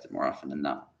deals accepted more often than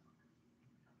not.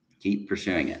 Keep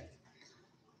pursuing it.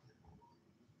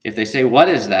 If they say, what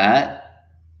is that?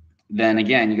 Then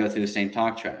again, you go through the same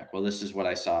talk track. Well, this is what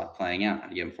I saw playing out.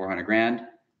 You give them 400 grand.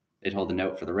 They'd hold the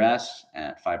note for the rest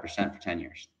at 5% for 10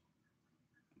 years.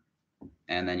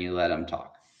 And then you let them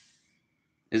talk.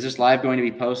 Is this live going to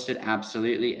be posted?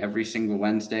 Absolutely. Every single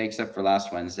Wednesday, except for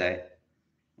last Wednesday.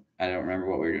 I don't remember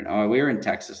what we were doing. Oh, we were in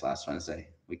Texas last Wednesday.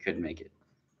 We couldn't make it.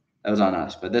 That was on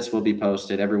us. But this will be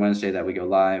posted every Wednesday that we go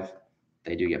live.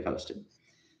 They do get posted.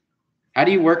 How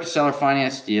do you work a seller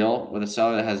finance deal with a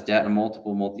seller that has debt on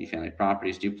multiple multifamily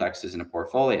properties, duplexes, in a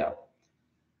portfolio?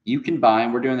 You can buy,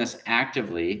 and we're doing this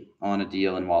actively on a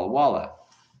deal in Walla Walla.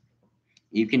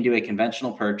 You can do a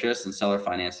conventional purchase and seller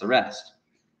finance the rest.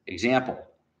 Example,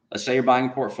 let's say you're buying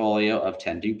a portfolio of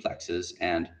 10 duplexes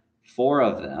and 4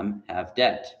 of them have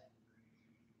debt,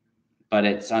 but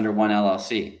it's under one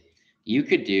LLC. You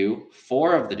could do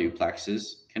 4 of the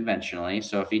duplexes conventionally.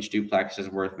 So if each duplex is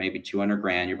worth maybe 200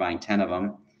 grand, you're buying 10 of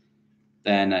them,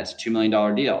 then that's a $2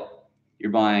 million deal.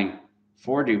 You're buying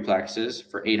 4 duplexes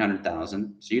for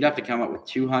 $800,000. So you'd have to come up with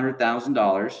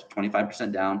 $200,000,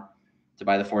 25% down, to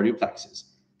buy the 4 duplexes.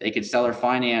 They could seller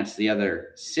finance the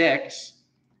other 6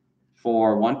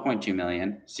 for $1.2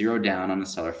 million, 0 down on a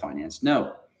seller finance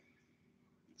note.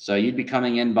 So you'd be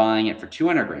coming in buying it for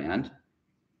 200 grand,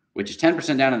 which is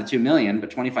 10% down on the 2 million, but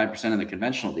 25% of the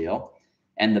conventional deal.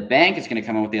 And the bank is going to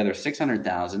come in with the other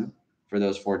 600,000 for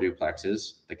those 4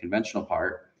 duplexes, the conventional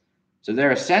part. So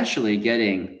they're essentially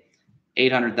getting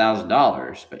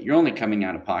 $800,000, but you're only coming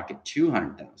out of pocket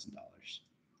 $200,000.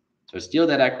 So it's deal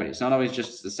debt equity. It's not always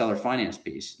just the seller finance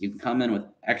piece. You can come in with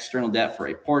external debt for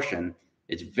a portion.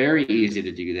 It's very easy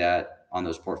to do that on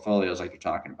those portfolios like you're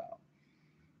talking about.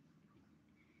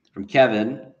 From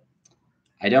Kevin,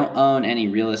 I don't own any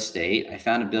real estate. I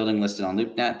found a building listed on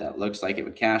LoopNet that looks like it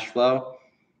would cash flow.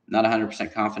 Not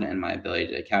 100% confident in my ability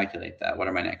to calculate that. What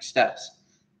are my next steps?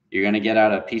 You're going to get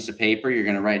out a piece of paper. You're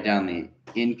going to write down the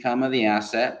income of the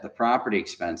asset, the property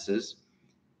expenses,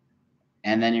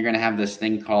 and then you're going to have this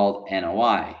thing called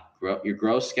NOI, your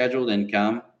gross scheduled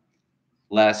income,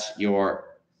 less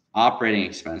your operating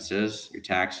expenses, your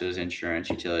taxes, insurance,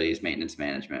 utilities, maintenance,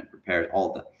 management, repairs,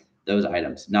 all those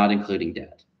items, not including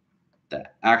debt. The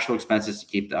actual expenses to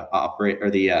keep the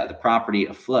property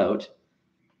afloat.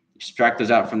 You subtract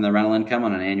those out from the rental income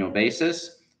on an annual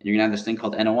basis, and you're gonna have this thing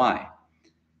called NOI.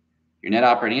 Your net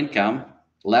operating income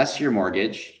less your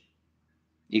mortgage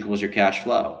equals your cash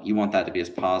flow. You want that to be as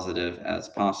positive as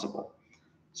possible.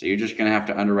 So you're just gonna have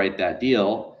to underwrite that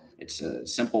deal. It's a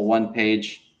simple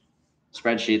 1-page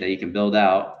spreadsheet that you can build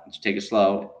out. Just take it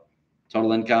slow.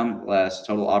 Total income less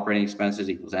total operating expenses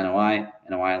equals NOI.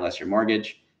 NOI less your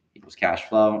mortgage equals cash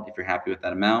flow. If you're happy with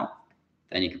that amount,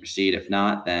 then you can proceed. If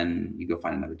not, then you go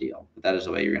find another deal. But that is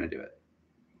the way you're going to do it.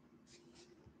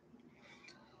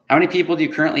 How many people do you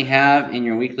currently have in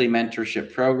your weekly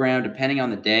mentorship program? Depending on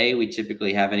the day, we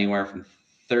typically have anywhere from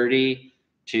 30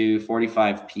 to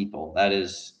 45 people. That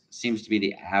seems to be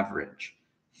the average.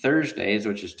 Thursdays,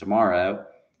 which is tomorrow,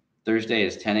 Thursday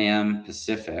is 10 a.m.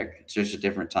 Pacific. It's just a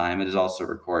different time. It is also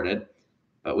recorded.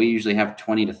 But we usually have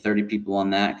 20 to 30 people on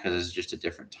that because it's just a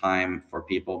different time for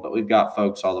people. But we've got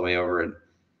folks all the way over in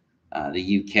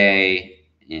the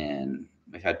UK, and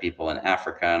we've had people in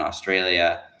Africa and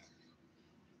Australia.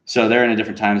 So they're in a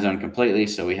different time zone completely.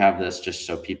 So we have this just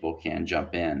so people can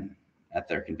jump in at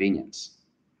their convenience.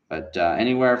 But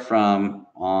anywhere from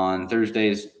on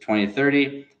Thursdays 20 to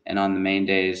 30, and on the main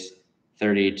days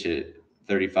 30 to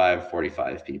 35,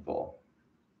 45 people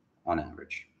on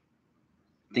average.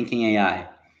 Thinking AI.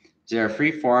 Is there a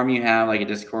free forum you have, like a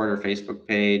Discord or Facebook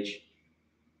page?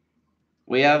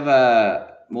 We have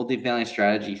a Multifamily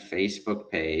Strategy Facebook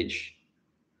page.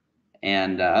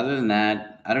 And other than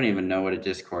that, I don't even know what a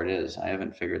Discord is. I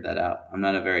haven't figured that out. I'm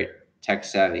not a very tech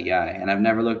savvy guy, and I've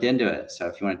never looked into it. So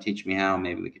if you want to teach me how,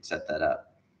 maybe we could set that up.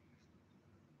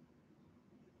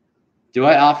 Do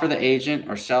I offer the agent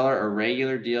or seller a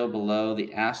regular deal below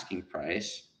the asking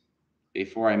price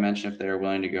before I mention if they're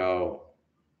willing to go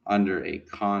under a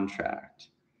contract?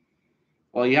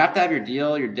 Well, you have to have your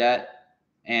deal, your debt,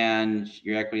 and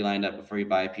your equity lined up before you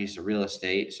buy a piece of real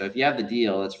estate. So if you have the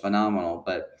deal, that's phenomenal.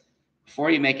 But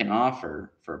before you make an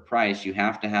offer for a price, you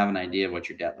have to have an idea of what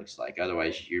your debt looks like.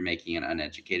 Otherwise, you're making an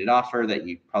uneducated offer that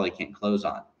you probably can't close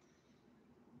on.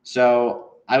 So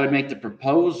I would make the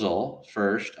proposal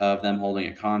first of them holding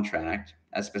a contract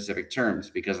at specific terms,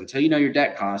 because until you know your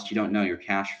debt cost, you don't know your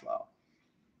cash flow.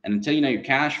 And until you know your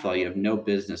cash flow, you have no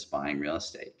business buying real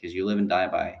estate, because you live and die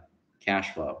by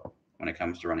cash flow when it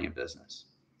comes to running a business.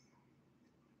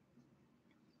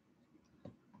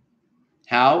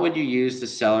 How would you use the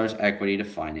seller's equity to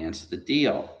finance the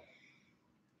deal?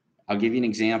 I'll give you an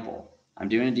example. I'm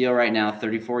doing a deal right now,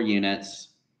 34 units,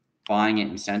 buying it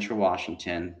in Central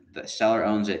Washington. The seller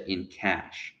owns it in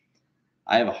cash.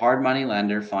 I have a hard money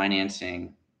lender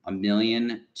financing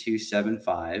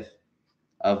 $1,275,000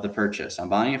 of the purchase. I'm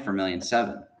buying it for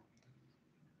 $1,700,000.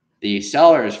 The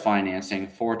seller is financing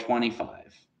 $425,000.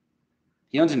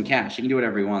 He owns it in cash. He can do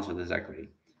whatever he wants with his equity.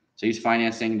 So he's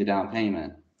financing the down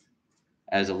payment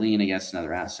as a lien against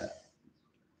another asset.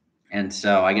 And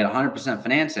so I get 100%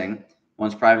 financing.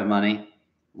 One's private money,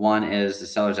 one is the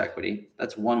seller's equity.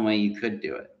 That's one way you could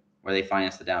do it, where they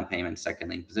finance the down payment second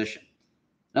lien position.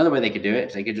 Another way they could do it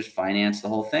is they could just finance the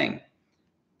whole thing.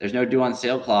 There's no due on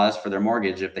sale clause for their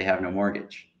mortgage if they have no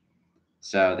mortgage.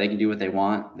 So they can do what they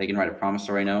want. They can write a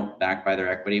promissory note backed by their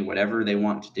equity, whatever they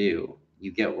want to do.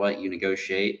 You get what you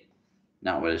negotiate,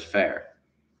 not what is fair.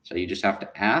 So you just have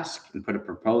to ask and put a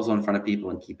proposal in front of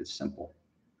people and keep it simple.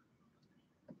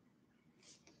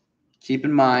 Keep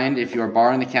in mind, if you are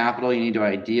borrowing the capital, you need to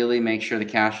ideally make sure the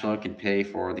cash flow can pay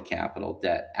for the capital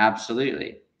debt.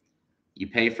 Absolutely. You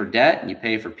pay for debt, and you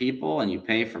pay for people, and you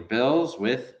pay for bills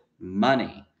with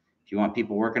money. If you want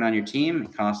people working on your team,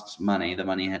 it costs money. The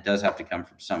money does have to come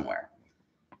from somewhere.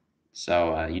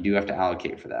 So you do have to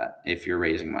allocate for that if you're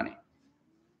raising money.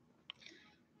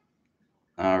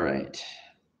 All right.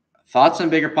 Thoughts on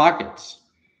Bigger Pockets?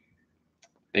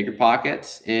 Bigger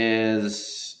Pockets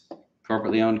is a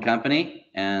corporately owned company,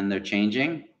 and they're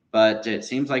changing, but it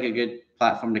seems like a good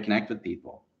platform to connect with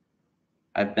people.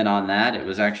 I've been on that. It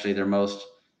was actually their most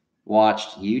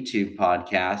watched YouTube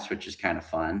podcast, which is kind of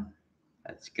fun.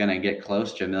 It's going to get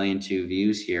close to 1.2 million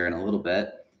views here in a little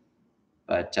bit.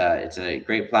 But it's a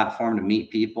great platform to meet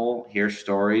people, hear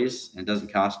stories, and it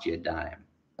doesn't cost you a dime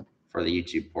for the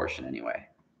YouTube portion anyway.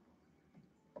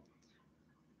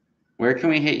 Where can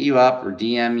we hit you up or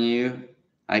DM you?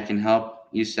 I can help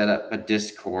you set up a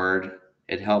Discord.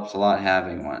 It helps a lot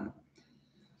having one.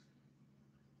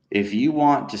 If you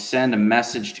want to send a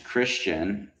message to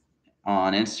Christian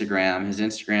on Instagram, his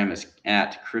Instagram is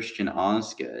at Christian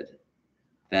Osgood,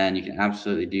 then you can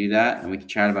absolutely do that, and we can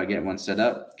chat about getting one set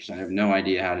up, because I have no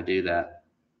idea how to do that.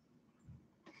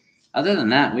 Other than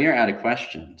that, we are out of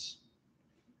questions.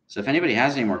 So if anybody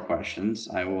has any more questions,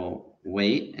 I will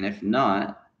wait, and if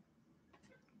not,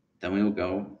 then we will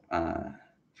go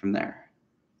from there.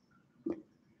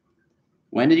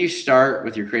 When did you start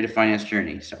with your creative finance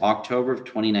journey? So October of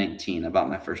 2019, I bought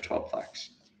my first 12plex.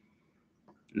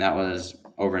 And that was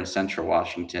over in Central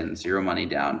Washington, zero money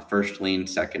down, first lien,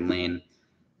 second lien.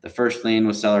 The first lien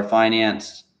was seller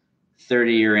financed,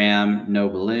 30-year AM, no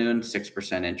balloon,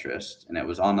 6% interest, and it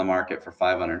was on the market for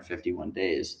 551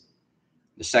 days.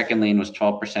 The second lien was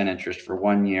 12% interest for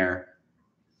 1 year,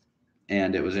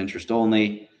 and it was interest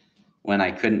only. When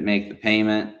I couldn't make the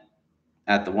payment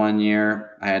at the 1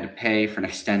 year, I had to pay for an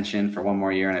extension for 1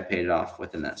 more year, and I paid it off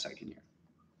within that second year.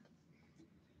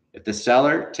 If the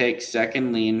seller takes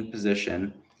second lien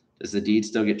position, does the deed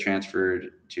still get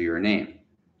transferred to your name?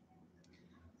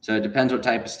 So it depends what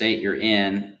type of state you're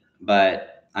in,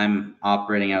 but I'm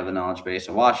operating out of the knowledge base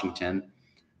of Washington.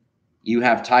 You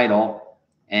have title,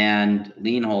 and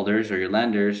lien holders or your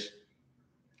lenders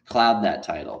cloud that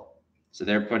title. So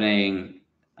they're putting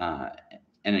an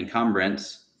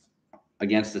encumbrance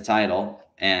against the title,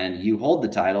 and you hold the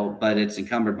title, but it's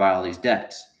encumbered by all these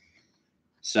debts.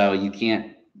 So you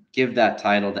can't give that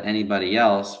title to anybody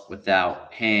else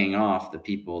without paying off the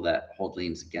people that hold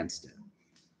liens against it.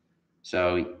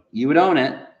 So you would own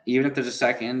it, even if there's a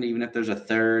second, even if there's a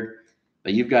third,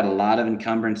 but you've got a lot of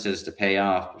encumbrances to pay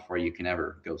off before you can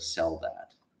ever go sell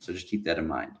that. So just keep that in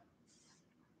mind.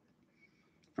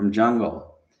 From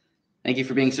Jungle, thank you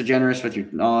for being so generous with your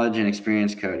knowledge and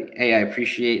experience, Cody. Hey, I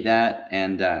appreciate that,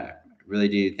 and really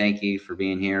do thank you for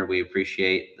being here. We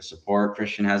appreciate the support.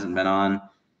 Christian hasn't been on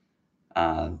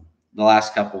the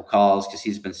last couple calls because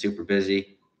he's been super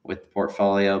busy with the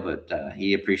portfolio, but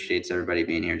he appreciates everybody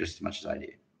being here just as much as I do.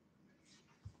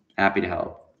 Happy to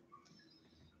help.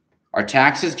 Are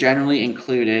taxes generally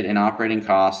included in operating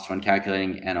costs when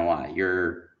calculating NOI?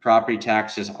 Your property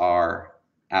taxes are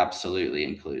absolutely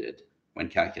included when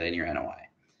calculating your NOI.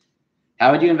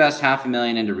 How would you invest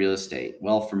 $500,000 into real estate?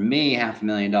 Well, for me,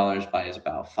 $500,000 buys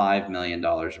about $5 million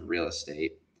of real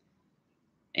estate,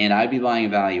 and I'd be buying a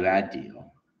value add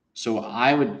deal. So what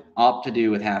I would opt to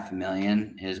do with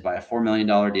 $500,000 is buy a $4 million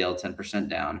deal, 10%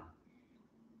 down.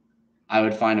 I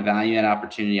would find a value add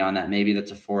opportunity on that. Maybe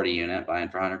that's a 40 unit buying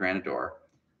for $100,000 a door.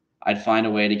 I'd find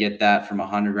a way to get that from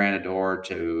 $100,000 a door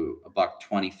to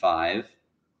 $125.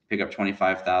 Pick up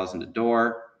 $25,000 a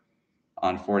door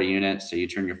on 40 units. So you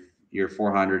turn your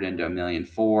 400 into $1.4 million.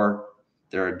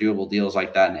 There are doable deals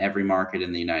like that in every market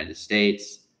in the United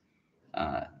States.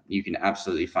 You can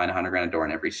absolutely find $100,000 a door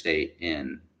in every state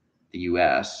in the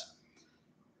U.S.,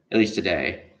 at least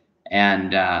today.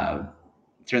 And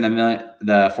turn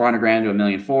the 400,000 to $1.4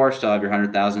 million. Still have your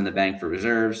 100,000 in the bank for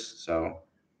reserves. So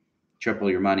triple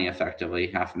your money effectively.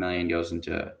 $500,000 goes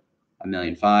into $1.5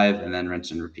 million, and then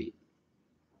rinse and repeat.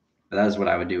 But that is what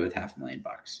I would do with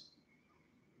 $500,000.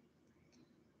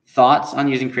 Thoughts on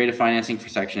using creative financing for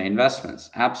Section 8 investments?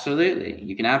 Absolutely.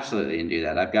 You can absolutely do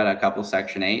that. I've got a couple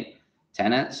Section 8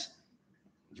 tenants.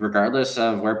 Regardless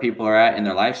of where people are at in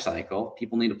their life cycle,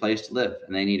 people need a place to live,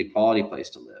 and they need a quality place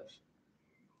to live.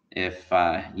 If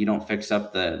you don't fix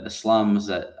up the slums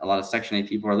that a lot of Section 8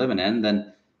 people are living in,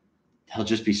 then they'll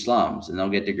just be slums, and they'll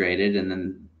get degraded, and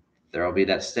then there will be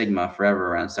that stigma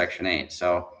forever around Section 8.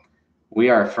 So we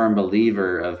are a firm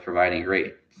believer of providing a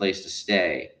great place to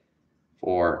stay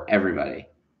for everybody.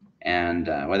 And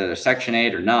whether they're Section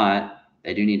 8 or not,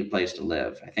 they do need a place to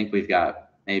live. I think we've got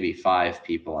maybe 5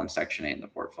 people on Section 8 in the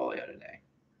portfolio today.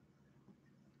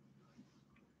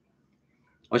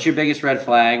 What's your biggest red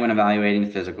flag when evaluating the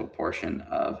physical portion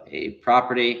of a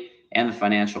property and the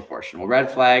financial portion? Well, red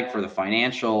flag for the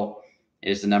financial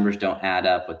is the numbers don't add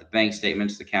up with the bank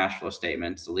statements, the cash flow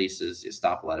statements, the leases, the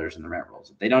stop letters, and the rent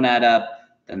rolls. If they don't add up,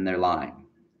 then they're lying.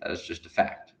 That is just a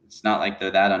fact. It's not like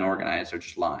they're that unorganized, they're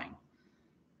just lying.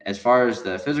 As far as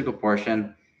the physical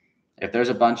portion, if there's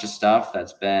a bunch of stuff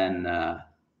that's been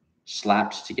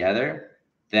slapped together,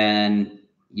 then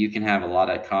you can have a lot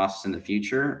of costs in the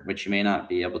future, which you may not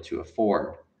be able to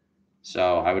afford.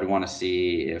 So I would want to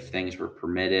see if things were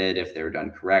permitted, if they were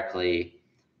done correctly,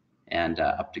 and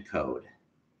up to code.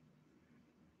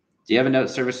 Do you have a note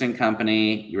servicing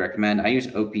company you recommend? I use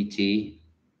OPT.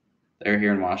 They're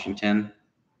here in Washington.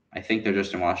 I think they're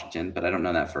just in Washington, but I don't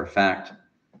know that for a fact.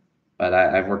 But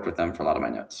I've worked with them for a lot of my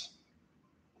notes.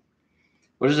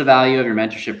 What is the value of your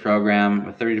mentorship program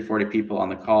with 30 to 40 people on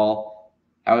the call?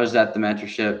 How is that the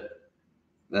mentorship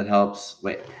that helps?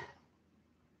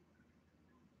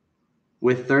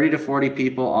 With 30 to 40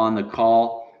 people on the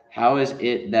call, how is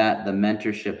it that the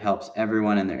mentorship helps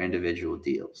everyone in their individual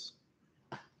deals?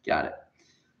 Got it.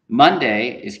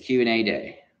 Monday is Q&A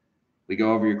day. We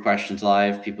go over your questions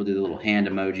live. People do the little hand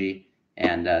emoji,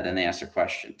 and then they ask their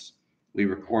questions. We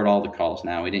record all the calls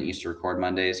now. We didn't used to record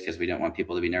Mondays because we didn't want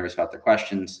people to be nervous about their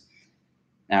questions.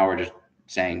 Now we're just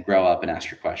saying, grow up and ask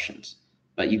your questions.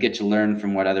 But you get to learn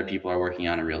from what other people are working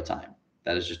on in real time.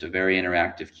 That is just a very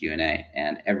interactive Q&A,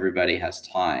 and everybody has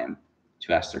time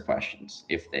to ask their questions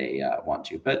if they want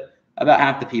to. But about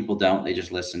half the people don't. They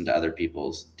just listen to other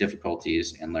people's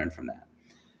difficulties and learn from that.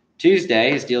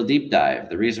 Tuesday is Deal Deep Dive.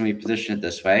 The reason we position it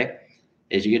this way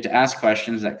is you get to ask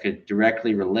questions that could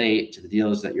directly relate to the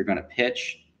deals that you're going to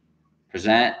pitch,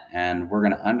 present, and we're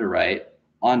going to underwrite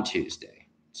on Tuesday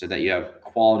so that you have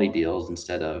quality deals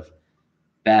instead of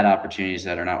bad opportunities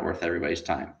that are not worth everybody's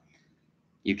time.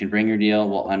 You can bring your deal,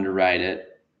 we'll underwrite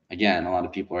it. Again, a lot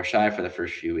of people are shy for the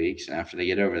first few weeks, and after they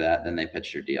get over that, then they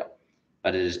pitch their deal.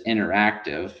 But it is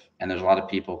interactive, and there's a lot of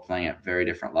people playing at very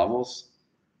different levels.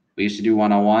 We used to do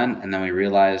one-on-one, and then we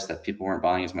realized that people weren't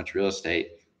buying as much real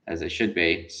estate as they should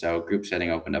be. So group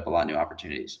setting opened up a lot of new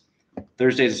opportunities.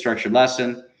 Thursday is a structured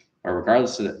lesson, where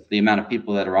regardless of the amount of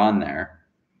people that are on there,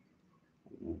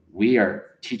 we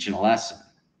are teaching a lesson,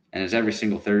 and it's every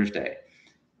single Thursday.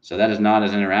 So that is not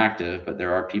as interactive, but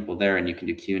there are people there, and you can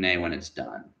do Q&A when it's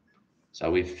done.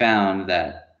 So we've found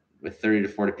that with 30 to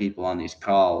 40 people on these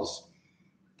calls,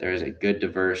 there is a good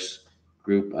diverse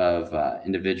group of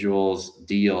individuals,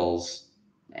 deals,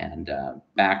 and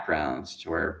backgrounds to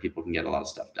where people can get a lot of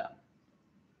stuff done.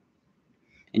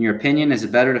 In your opinion, is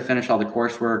it better to finish all the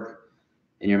coursework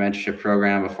in your mentorship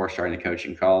program before starting the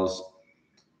coaching calls?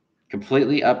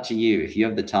 Completely up to you. If you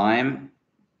have the time,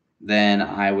 then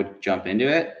I would jump into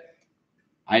it.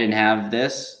 I didn't have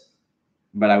this,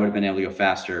 but I would have been able to go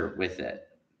faster with it.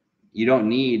 You don't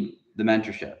need the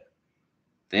mentorship.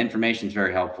 The information is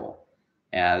very helpful.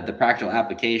 The practical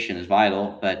application is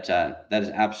vital, but that is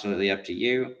absolutely up to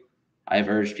you. I've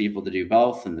urged people to do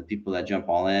both, and the people that jump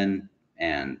all in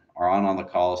and are on all the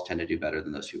calls tend to do better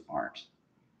than those who aren't.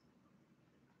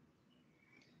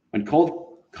 When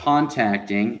cold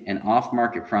contacting an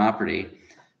off-market property,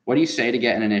 what do you say to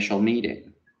get an initial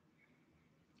meeting?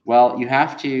 Well, you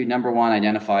have to, number one,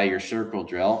 identify your circle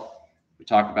drill. We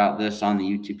talk about this on the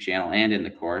YouTube channel and in the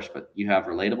course, but you have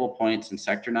relatable points in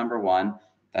sector number one.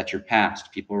 That's your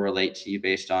past. People relate to you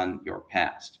based on your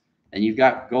past. And you've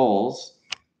got goals,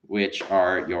 which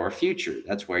are your future.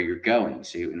 That's where you're going.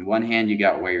 So in one hand, you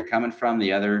got where you're coming from.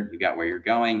 The other, you got where you're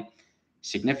going.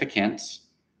 Significance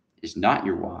is not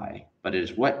your why, but it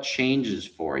is what changes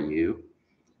for you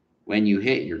when you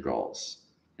hit your goals.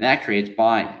 And that creates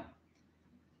buy-in.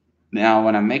 Now,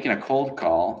 when I'm making a cold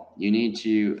call, you need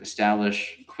to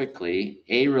establish quickly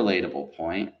a relatable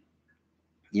point.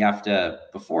 You have to,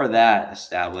 before that,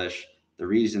 establish the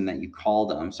reason that you called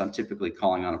them. So I'm typically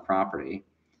calling on a property.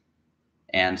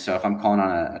 And so if I'm calling on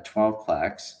a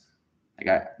 12-plex,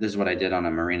 this is what I did on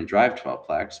a Marina Drive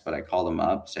 12-plex, but I called them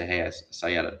up, say, hey, I saw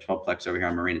you had a 12-plex over here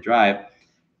on Marina Drive.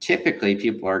 Typically,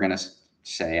 people are going to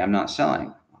say, I'm not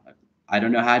selling. I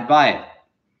don't know how I'd buy it.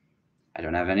 I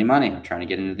don't have any money. I'm trying to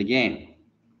get into the game.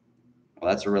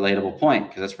 Well, that's a relatable point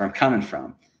because that's where I'm coming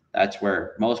from. That's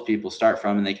where most people start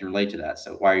from, and they can relate to that.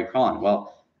 So why are you calling?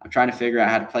 Well, I'm trying to figure out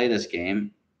how to play this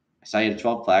game. I saw you at a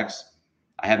 12-plex.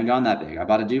 I haven't gone that big. I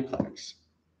bought a duplex,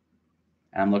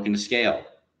 and I'm looking to scale.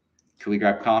 Could we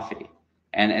grab coffee?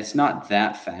 And it's not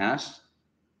that fast,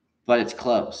 but it's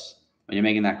close when you're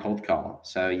making that cold call.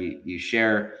 So you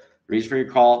share the reason for your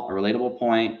call, a relatable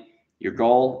point, your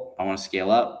goal. I want to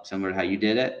scale up, similar to how you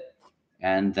did it.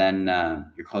 And then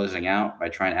you're closing out by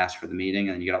trying to ask for the meeting,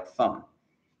 and then you get off the phone.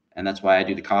 And that's why I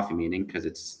do the coffee meeting, because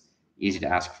it's easy to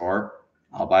ask for.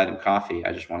 I'll buy them coffee.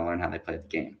 I just want to learn how they play the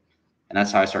game. And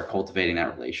that's how I start cultivating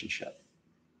that relationship.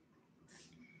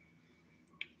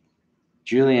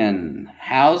 Julian,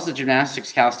 how's the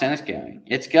gymnastics calisthenics going?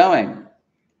 It's going.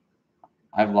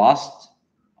 I've lost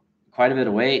quite a bit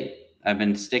of weight. I've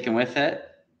been sticking with it,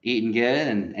 eating good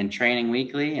and training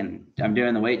weekly, and I'm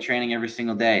doing the weight training every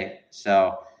single day.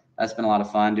 So that's been a lot of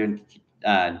fun, doing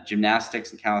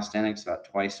gymnastics and calisthenics about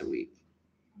twice a week.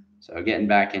 So getting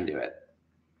back into it.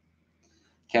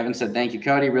 Kevin said, thank you,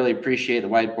 Cody. Really appreciate the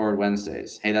Whiteboard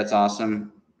Wednesdays. Hey, that's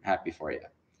awesome. Happy for you.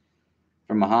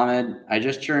 From Mohammed, I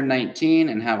just turned 19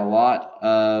 and have a lot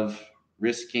of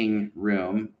risking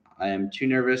room. I am too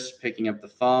nervous picking up the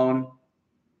phone.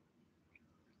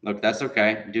 Look, that's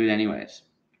okay. Do it anyways.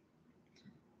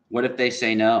 What if they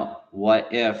say no? What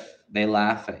if they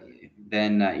laugh at you?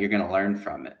 Then you're going to learn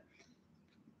from it.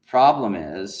 Problem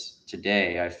is,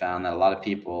 today I found that a lot of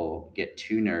people get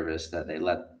too nervous that they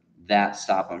let that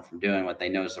stop them from doing what they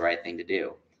know is the right thing to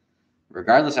do.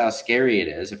 Regardless how scary it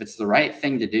is, if it's the right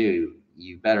thing to do,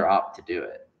 you better opt to do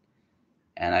it.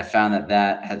 And I found that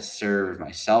that has served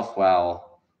myself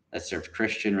well, that served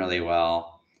Christian really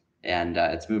well, and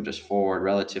it's moved us forward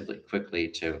relatively quickly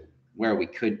to where we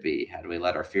could be had we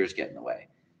let our fears get in the way.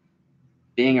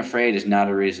 Being afraid is not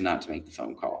a reason not to make the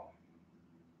phone call.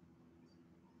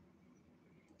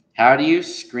 How do you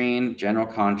screen general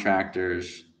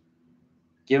contractors?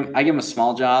 I give them a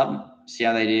small job, see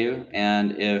how they do,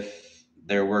 and if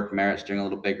their work merits doing a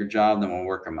little bigger job, then we'll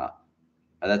work them up.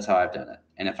 But that's how I've done it.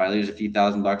 And if I lose a few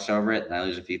 $1,000s over it, then I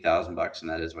lose a few $1,000s, and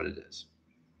that is what it is.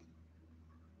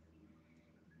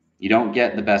 You don't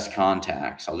get the best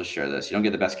contacts. I'll just share this. You don't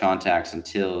get the best contacts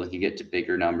until you get to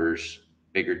bigger numbers,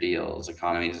 bigger deals,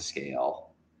 economies of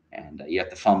scale, and you have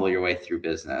to fumble your way through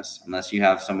business unless you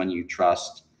have someone you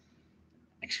trust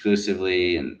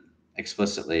exclusively and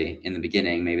explicitly in the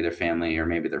beginning, maybe their family or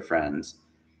maybe their friends.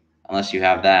 unless you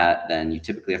have that, then you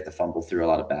typically have to fumble through a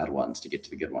lot of bad ones to get to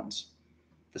the good ones.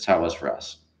 That's how it was for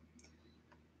us.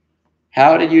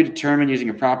 How did you determine using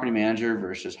a property manager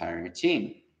versus hiring a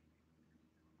team?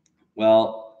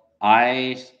 Well,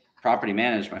 I property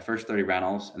managed my first 30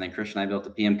 rentals, and then Christian and I built a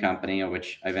PM company,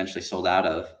 which I eventually sold out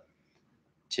of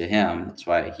to him. That's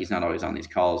why he's not always on these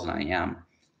calls, and I am.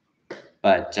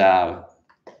 But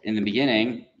in the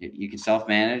beginning, you can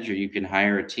self-manage or you can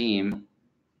hire a team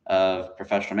of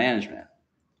professional management.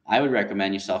 I would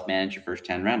recommend you self-manage your first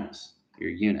 10 rentals,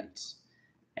 your units.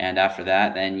 And after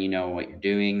that, then you know what you're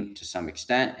doing to some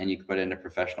extent, and you can put in a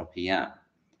professional PM.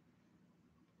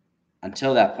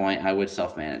 Until that point, I would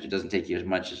self-manage. It doesn't take you as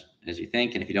much as you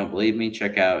think. And if you don't believe me,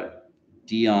 check out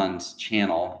Dion's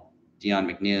channel. Dion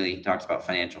McNeely, he talks about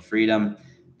financial freedom,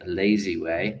 the lazy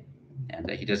way. And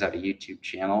he does have a YouTube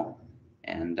channel.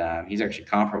 And he's actually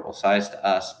comparable size to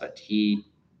us, but he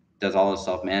does all his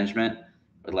self-management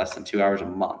with less than 2 hours a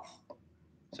month.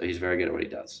 So he's very good at what he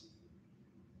does.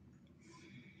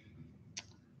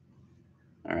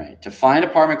 All right. To find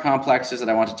apartment complexes that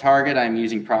I want to target, I'm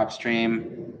using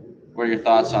PropStream. What are your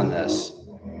thoughts on this?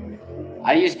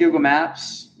 I use Google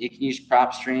Maps. You can use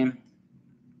PropStream.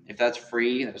 If that's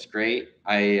free, that's great.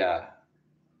 I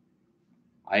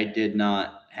did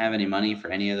not have any money for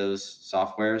any of those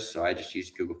softwares, so I just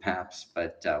used Google Maps.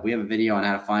 But we have a video on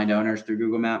how to find owners through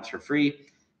Google Maps for free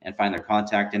and find their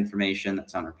contact information.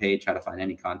 That's on our page, how to find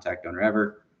any contact owner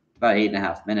ever. About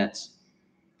 8.5 minutes.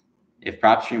 If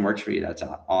PropStream works for you, that's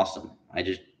awesome.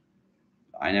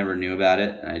 I never knew about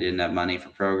it, and I didn't have money for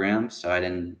programs, so I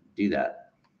didn't do that.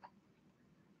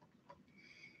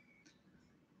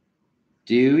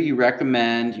 Do you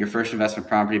recommend your first investment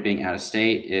property being out of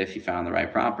state if you found the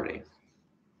right property?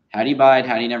 How do you buy it?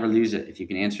 How do you never lose it? If you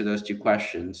can answer those two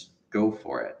questions, go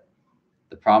for it.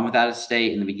 The problem with out of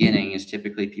state in the beginning is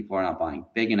typically people are not buying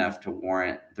big enough to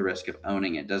warrant the risk of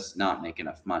owning it. It does not make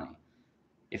enough money.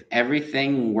 If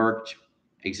everything worked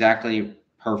exactly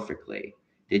perfectly,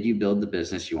 did you build the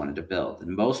business you wanted to build?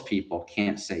 And most people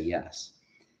can't say yes.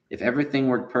 If everything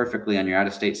worked perfectly on your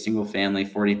out-of-state single-family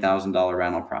 $40,000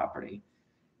 rental property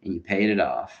and you paid it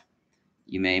off,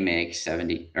 you may make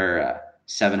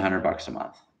 700 bucks a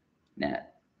month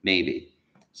net, maybe.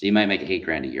 So you might make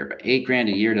 $8,000 a year, but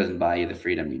 $8,000 a year doesn't buy you the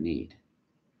freedom you need.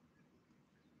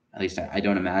 At least I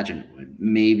don't imagine it would.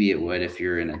 Maybe it would if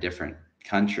you're in a different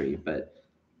country, but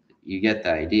you get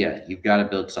the idea. You've got to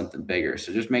build something bigger.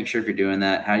 So just make sure if you're doing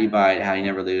that, how do you buy it, how do you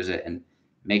never lose it, and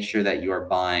make sure that you are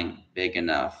buying big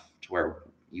enough to where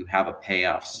you have a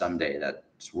payoff someday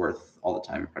that's worth all the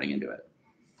time you're putting into it.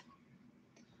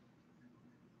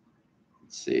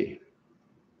 Let's see.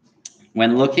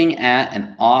 When looking at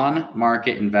an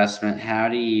on-market investment, how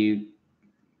do you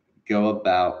go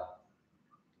about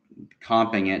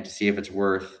comping it to see if it's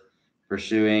worth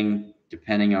pursuing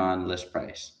depending on list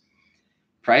price?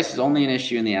 Price is only an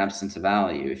issue in the absence of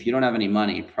value. If you don't have any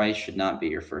money, price should not be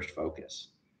your first focus.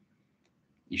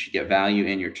 You should get value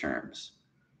in your terms.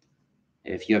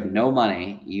 If you have no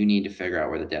money, you need to figure out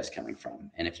where the debt's coming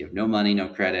from. And if you have no money, no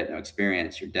credit, no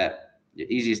experience, your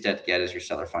easiest debt to get is your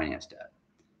seller finance debt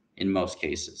in most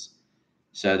cases.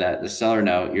 So that the seller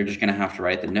note, you're just going to have to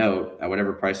write the note at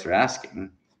whatever price they're asking,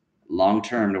 long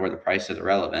term to where the price is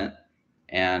irrelevant,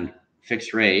 and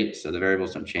fixed rate so the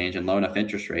variables don't change, and low enough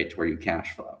interest rate to where you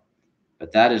cash flow.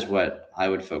 But that is what I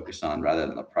would focus on rather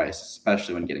than the price,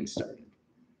 especially when getting started.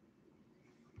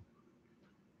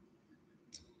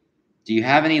 Do you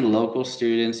have any local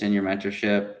students in your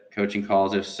mentorship coaching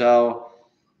calls? If so,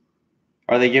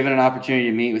 are they given an opportunity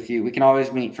to meet with you? We can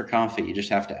always meet for coffee. You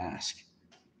just have to ask.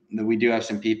 We do have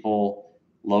some people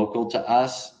local to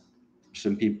us,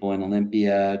 some people in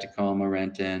Olympia, Tacoma,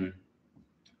 Renton.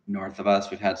 North of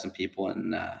us, we've had some people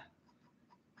in, I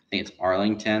think it's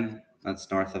Arlington. That's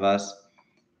north of us.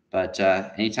 But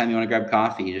anytime you want to grab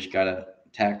coffee, you just got to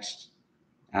text,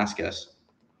 ask us.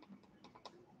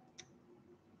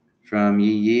 From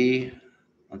Yi,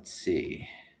 let's see.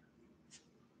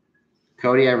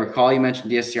 Cody, I recall you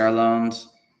mentioned DSCR loans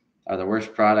are the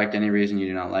worst product. Any reason you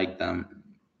do not like them?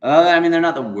 I mean, they're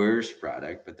not the worst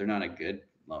product, but they're not a good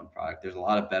loan product. There's a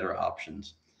lot of better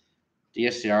options.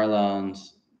 DSCR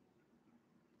loans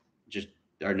just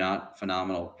are not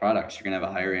phenomenal products. You're going to have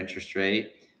a higher interest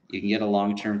rate. You can get a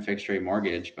long-term fixed rate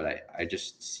mortgage, but I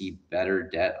just see better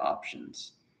debt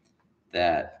options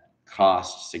that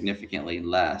cost significantly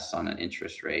less on an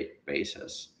interest rate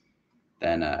basis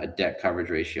than a debt coverage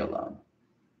ratio loan.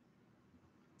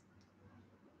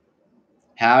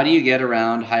 How do you get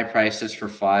around high prices for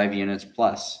 5 units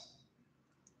plus,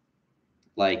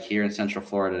 like here in Central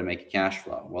Florida, to make a cash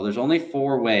flow? Well, there's only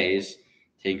 4 ways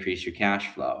to increase your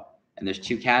cash flow. And there's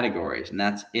two categories, and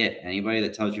that's it. Anybody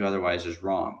that tells you otherwise is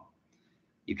wrong.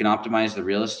 You can optimize the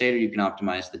real estate or you can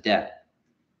optimize the debt.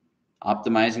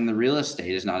 Optimizing the real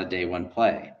estate is not a day one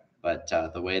play, but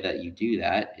the way that you do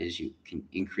that is you can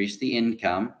increase the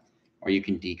income or you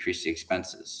can decrease the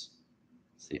expenses.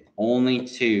 It's the only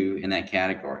two in that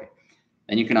category.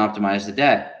 Then you can optimize the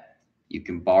debt. You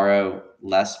can borrow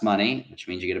less money, which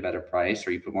means you get a better price,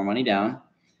 or you put more money down,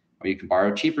 or you can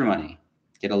borrow cheaper money,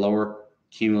 get a lower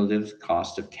cumulative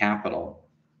cost of capital.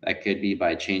 That could be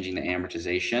by changing the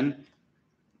amortization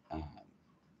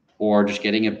or just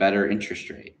getting a better interest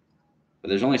rate. But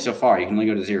there's only so far. You can only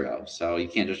go to zero. So you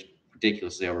can't just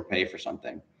ridiculously overpay for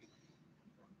something.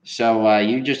 So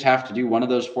you just have to do one of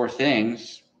those four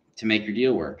things to make your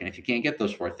deal work. And if you can't get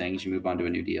those four things, you move on to a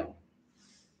new deal.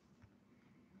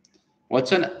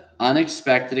 What's an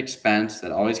unexpected expense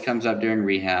that always comes up during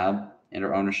rehab and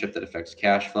or ownership that affects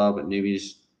cash flow, but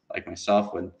newbies like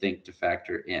myself wouldn't think to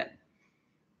factor in?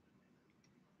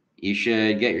 You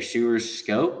should get your sewers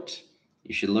scoped.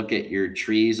 You should look at your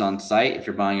trees on site if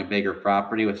you're buying a bigger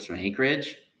property with some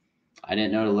acreage. I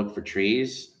didn't know to look for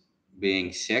trees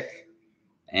being sick,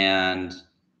 and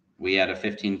we had a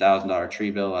 $15,000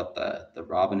 tree bill at the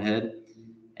Robin Hood,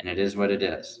 and it is what it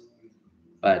is.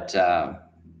 But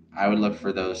I would look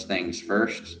for those things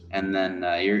first, and then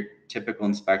your typical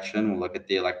inspection will look at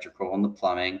the electrical and the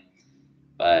plumbing,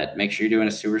 but make sure you're doing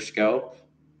a sewer scope,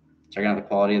 checking out the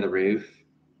quality of the roof,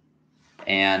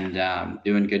 and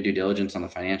doing good due diligence on the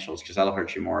financials, because that'll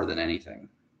hurt you more than anything.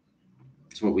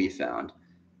 It's what we found,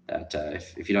 that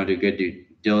if you don't do good due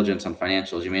diligence on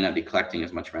financials, you may not be collecting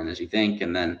as much rent as you think,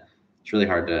 and then it's really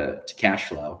hard to cash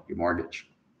flow your mortgage.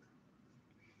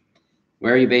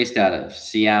 Where are you based out of?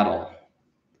 Seattle.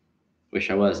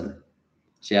 Wish I wasn't.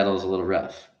 Seattle is a little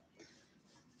rough.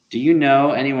 Do you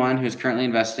know anyone who's currently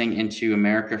investing into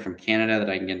America from Canada that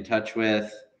I can get in touch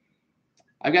with?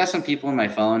 I've got some people on my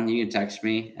phone. You can text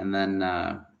me, and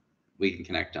then we can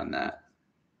connect on that.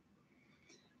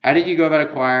 How did you go about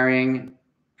acquiring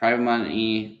private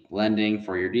money lending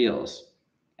for your deals?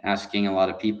 Asking a lot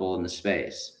of people in the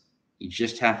space. You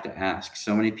just have to ask.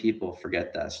 So many people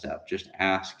forget that step. Just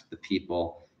ask the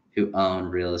people who own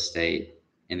real estate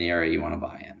in the area you want to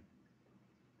buy in.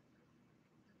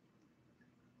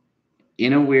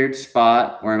 In a weird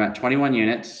spot where I'm at 21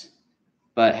 units,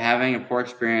 but having a poor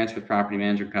experience with property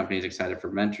management companies, excited for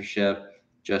mentorship,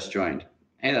 just joined.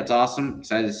 Hey, that's awesome.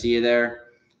 Excited to see you there.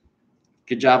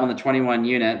 Good job on the 21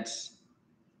 units.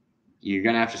 You're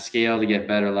going to have to scale to get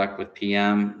better luck with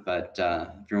PM, but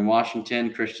if you're in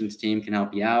Washington, Christian's team can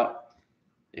help you out.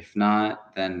 If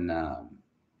not, then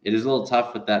it is a little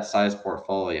tough with that size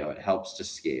portfolio. It helps to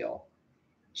scale.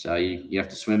 So you have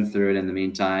to swim through it in the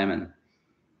meantime,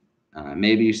 and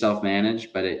maybe you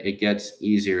self-manage, but it gets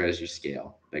easier as you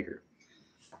scale bigger.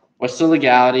 What's the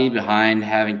legality behind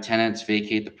having tenants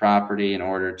vacate the property in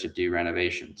order to do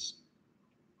renovations?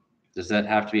 Does that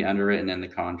have to be underwritten in the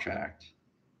contract?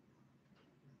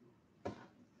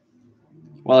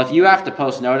 Well, if you have to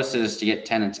post notices to get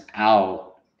tenants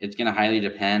out, it's going to highly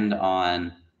depend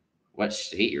on what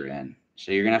state you're in.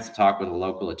 So you're going to have to talk with a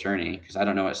local attorney, because I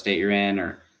don't know what state you're in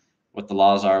or what the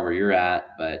laws are where you're at,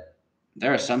 but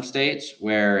there are some states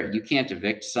where you can't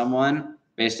evict someone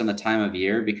based on the time of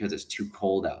year because it's too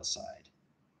cold outside.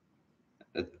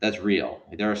 That's real.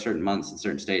 There are certain months in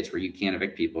certain states where you can't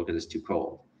evict people because it's too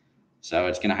cold. So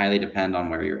it's going to highly depend on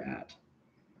where you're at.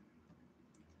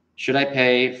 Should I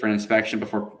pay for an inspection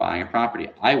before buying a property?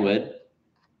 I would.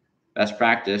 Best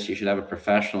practice, you should have a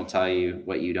professional tell you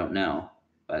what you don't know,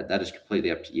 but that is completely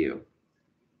up to you.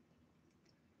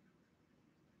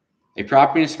 A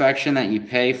property inspection that you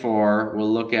pay for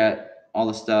will look at all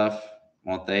the stuff,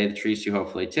 won't they? The trees too,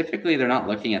 hopefully. Typically, they're not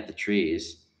looking at the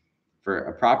trees. For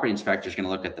a property inspector is going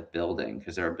to look at the building,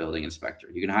 because they're a building inspector.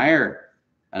 You can hire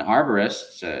an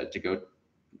arborist to go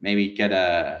maybe get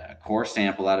a core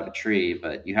sample out of a tree,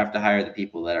 but you have to hire the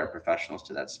people that are professionals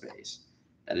to that space.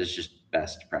 That is just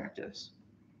best practice.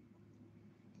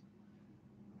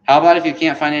 How about if you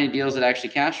can't find any deals that actually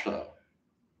cash flow?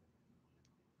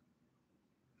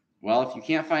 Well, if you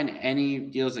can't find any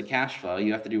deals that cash flow,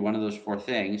 you have to do one of those four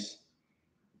things.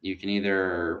 You can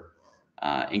either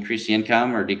increase the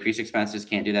income or decrease expenses.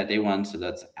 Can't do that day one, so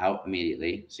that's out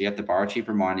immediately. So you have to borrow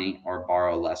cheaper money or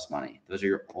borrow less money. Those are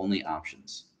your only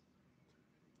options.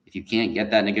 If you can't get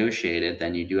that negotiated,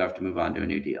 then you do have to move on to a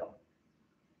new deal.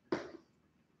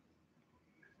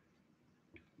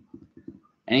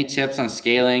 Any tips on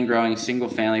scaling, growing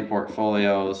single-family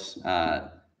portfolios?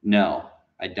 No,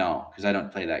 I don't, because I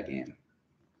don't play that game.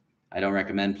 I don't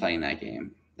recommend playing that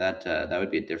game. That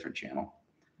would be a different channel.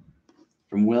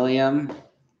 From William,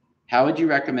 How would you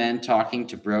recommend talking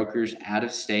to brokers out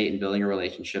of state and building a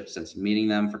relationship since meeting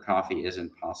them for coffee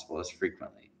isn't possible as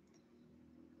frequently?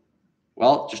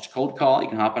 Well, just a cold call. You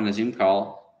can hop on a Zoom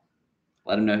call,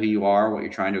 let them know who you are, what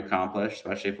you're trying to accomplish,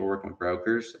 especially if we're working with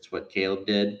brokers. That's what Caleb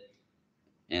did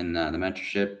in the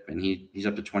mentorship, and he's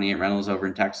up to 28 rentals over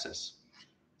in Texas.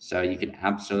 So you can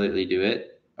absolutely do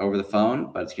it over the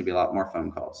phone, but it's going to be a lot more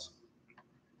phone calls.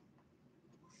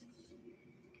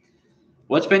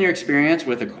 What's been your experience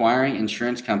with acquiring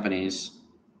insurance companies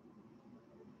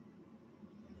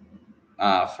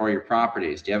for your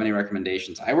properties? Do you have any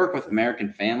recommendations? I work with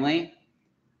American Family,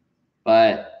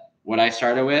 but what I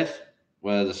started with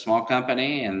was a small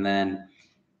company, and then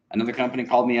another company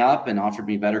called me up and offered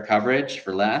me better coverage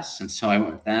for less, and so I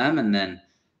went with them. And then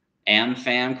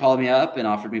AmFam called me up and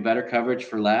offered me better coverage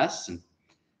for less, and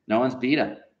no one's beat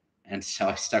them. And so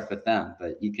I stuck with them,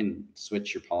 but you can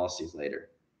switch your policies later.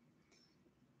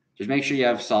 Just make sure you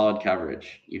have solid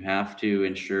coverage. You have to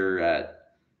insure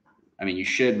you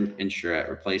should insure at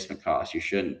replacement cost. You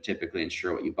shouldn't typically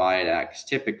insure what you buy it at, because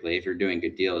typically if you're doing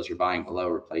good deals, you're buying below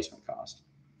replacement cost.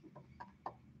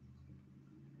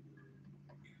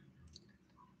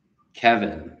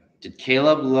 Kevin, did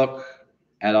Caleb look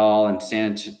at all in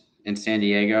San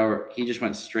Diego? He just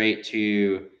went straight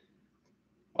to,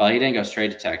 well, he didn't go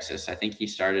straight to Texas. I think he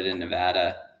started in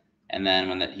Nevada, and then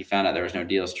when he found out there was no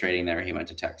deals trading there, he went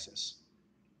to Texas.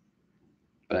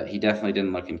 But he definitely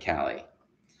didn't look in Cali.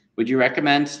 Would you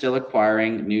recommend still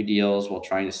acquiring new deals while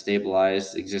trying to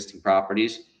stabilize existing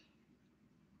properties?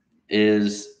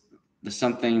 Is this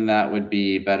something that would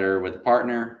be better with a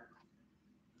partner?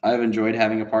 I've enjoyed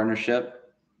having a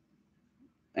partnership,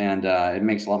 and it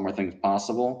makes a lot more things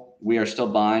possible. We are still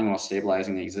buying while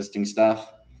stabilizing the existing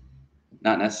stuff.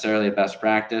 Not necessarily a best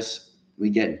practice. We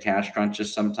get in cash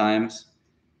crunches sometimes.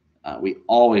 We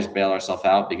always bail ourselves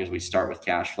out because we start with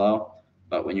cash flow.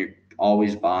 But when you're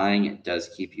always buying, it does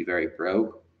keep you very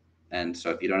broke. And so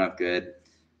if you don't have good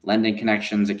lending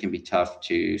connections, it can be tough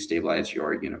to stabilize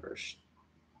your universe.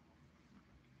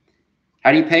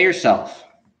 How do you pay yourself?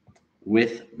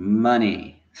 With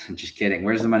money. Just kidding.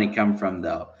 Where's the money come from,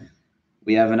 though?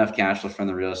 We have enough cash flow from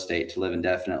the real estate to live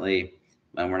indefinitely,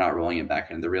 and we're not rolling it back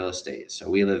into the real estate. So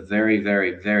we live very,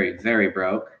 very, very, very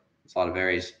broke. It's a lot of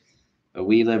varies, but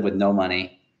we live with no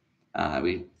money.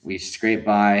 We scrape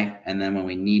by, and then when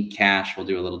we need cash, we'll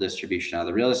do a little distribution out of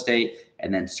the real estate,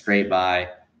 and then scrape by,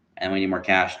 and we need more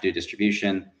cash to do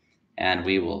distribution, and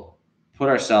we will put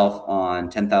ourselves on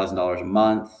 $10,000 a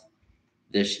month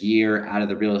this year out of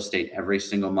the real estate every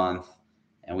single month,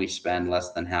 and we spend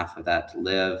less than half of that to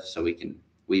live. So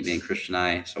we being Christian and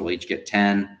I, so we'll each get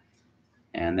 10,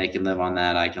 and they can live on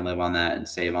that, I can live on that, and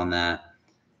save on that.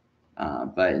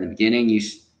 But in the beginning, you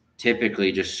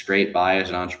typically just scrape by as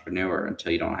an entrepreneur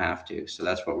until you don't have to. So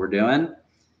that's what we're doing.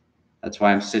 That's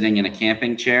why I'm sitting in a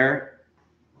camping chair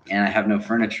and I have no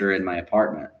furniture in my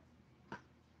apartment.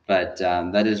 But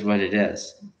that is what it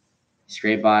is.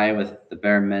 Scrape by with the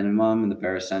bare minimum and the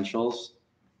bare essentials,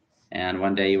 and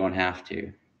one day you won't have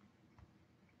to.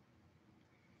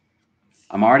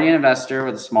 I'm already an investor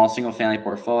with a small single family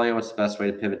portfolio. What's the best way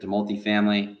to pivot to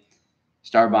multifamily?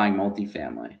 Start buying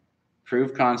multifamily.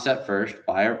 Prove concept first,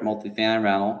 buy a multifamily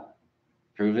rental,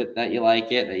 prove it that you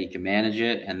like it, that you can manage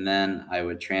it, and then I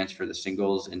would transfer the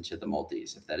singles into the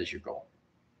multis if that is your goal.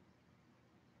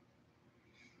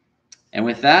 And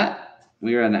with that,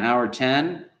 we are at an hour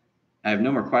 10. I have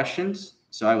no more questions,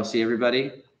 so I will see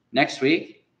everybody next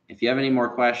week. If you have any more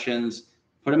questions,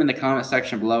 put them in the comment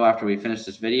section below after we finish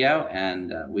this video,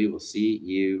 and we will see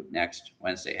you next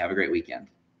Wednesday. Have a great weekend.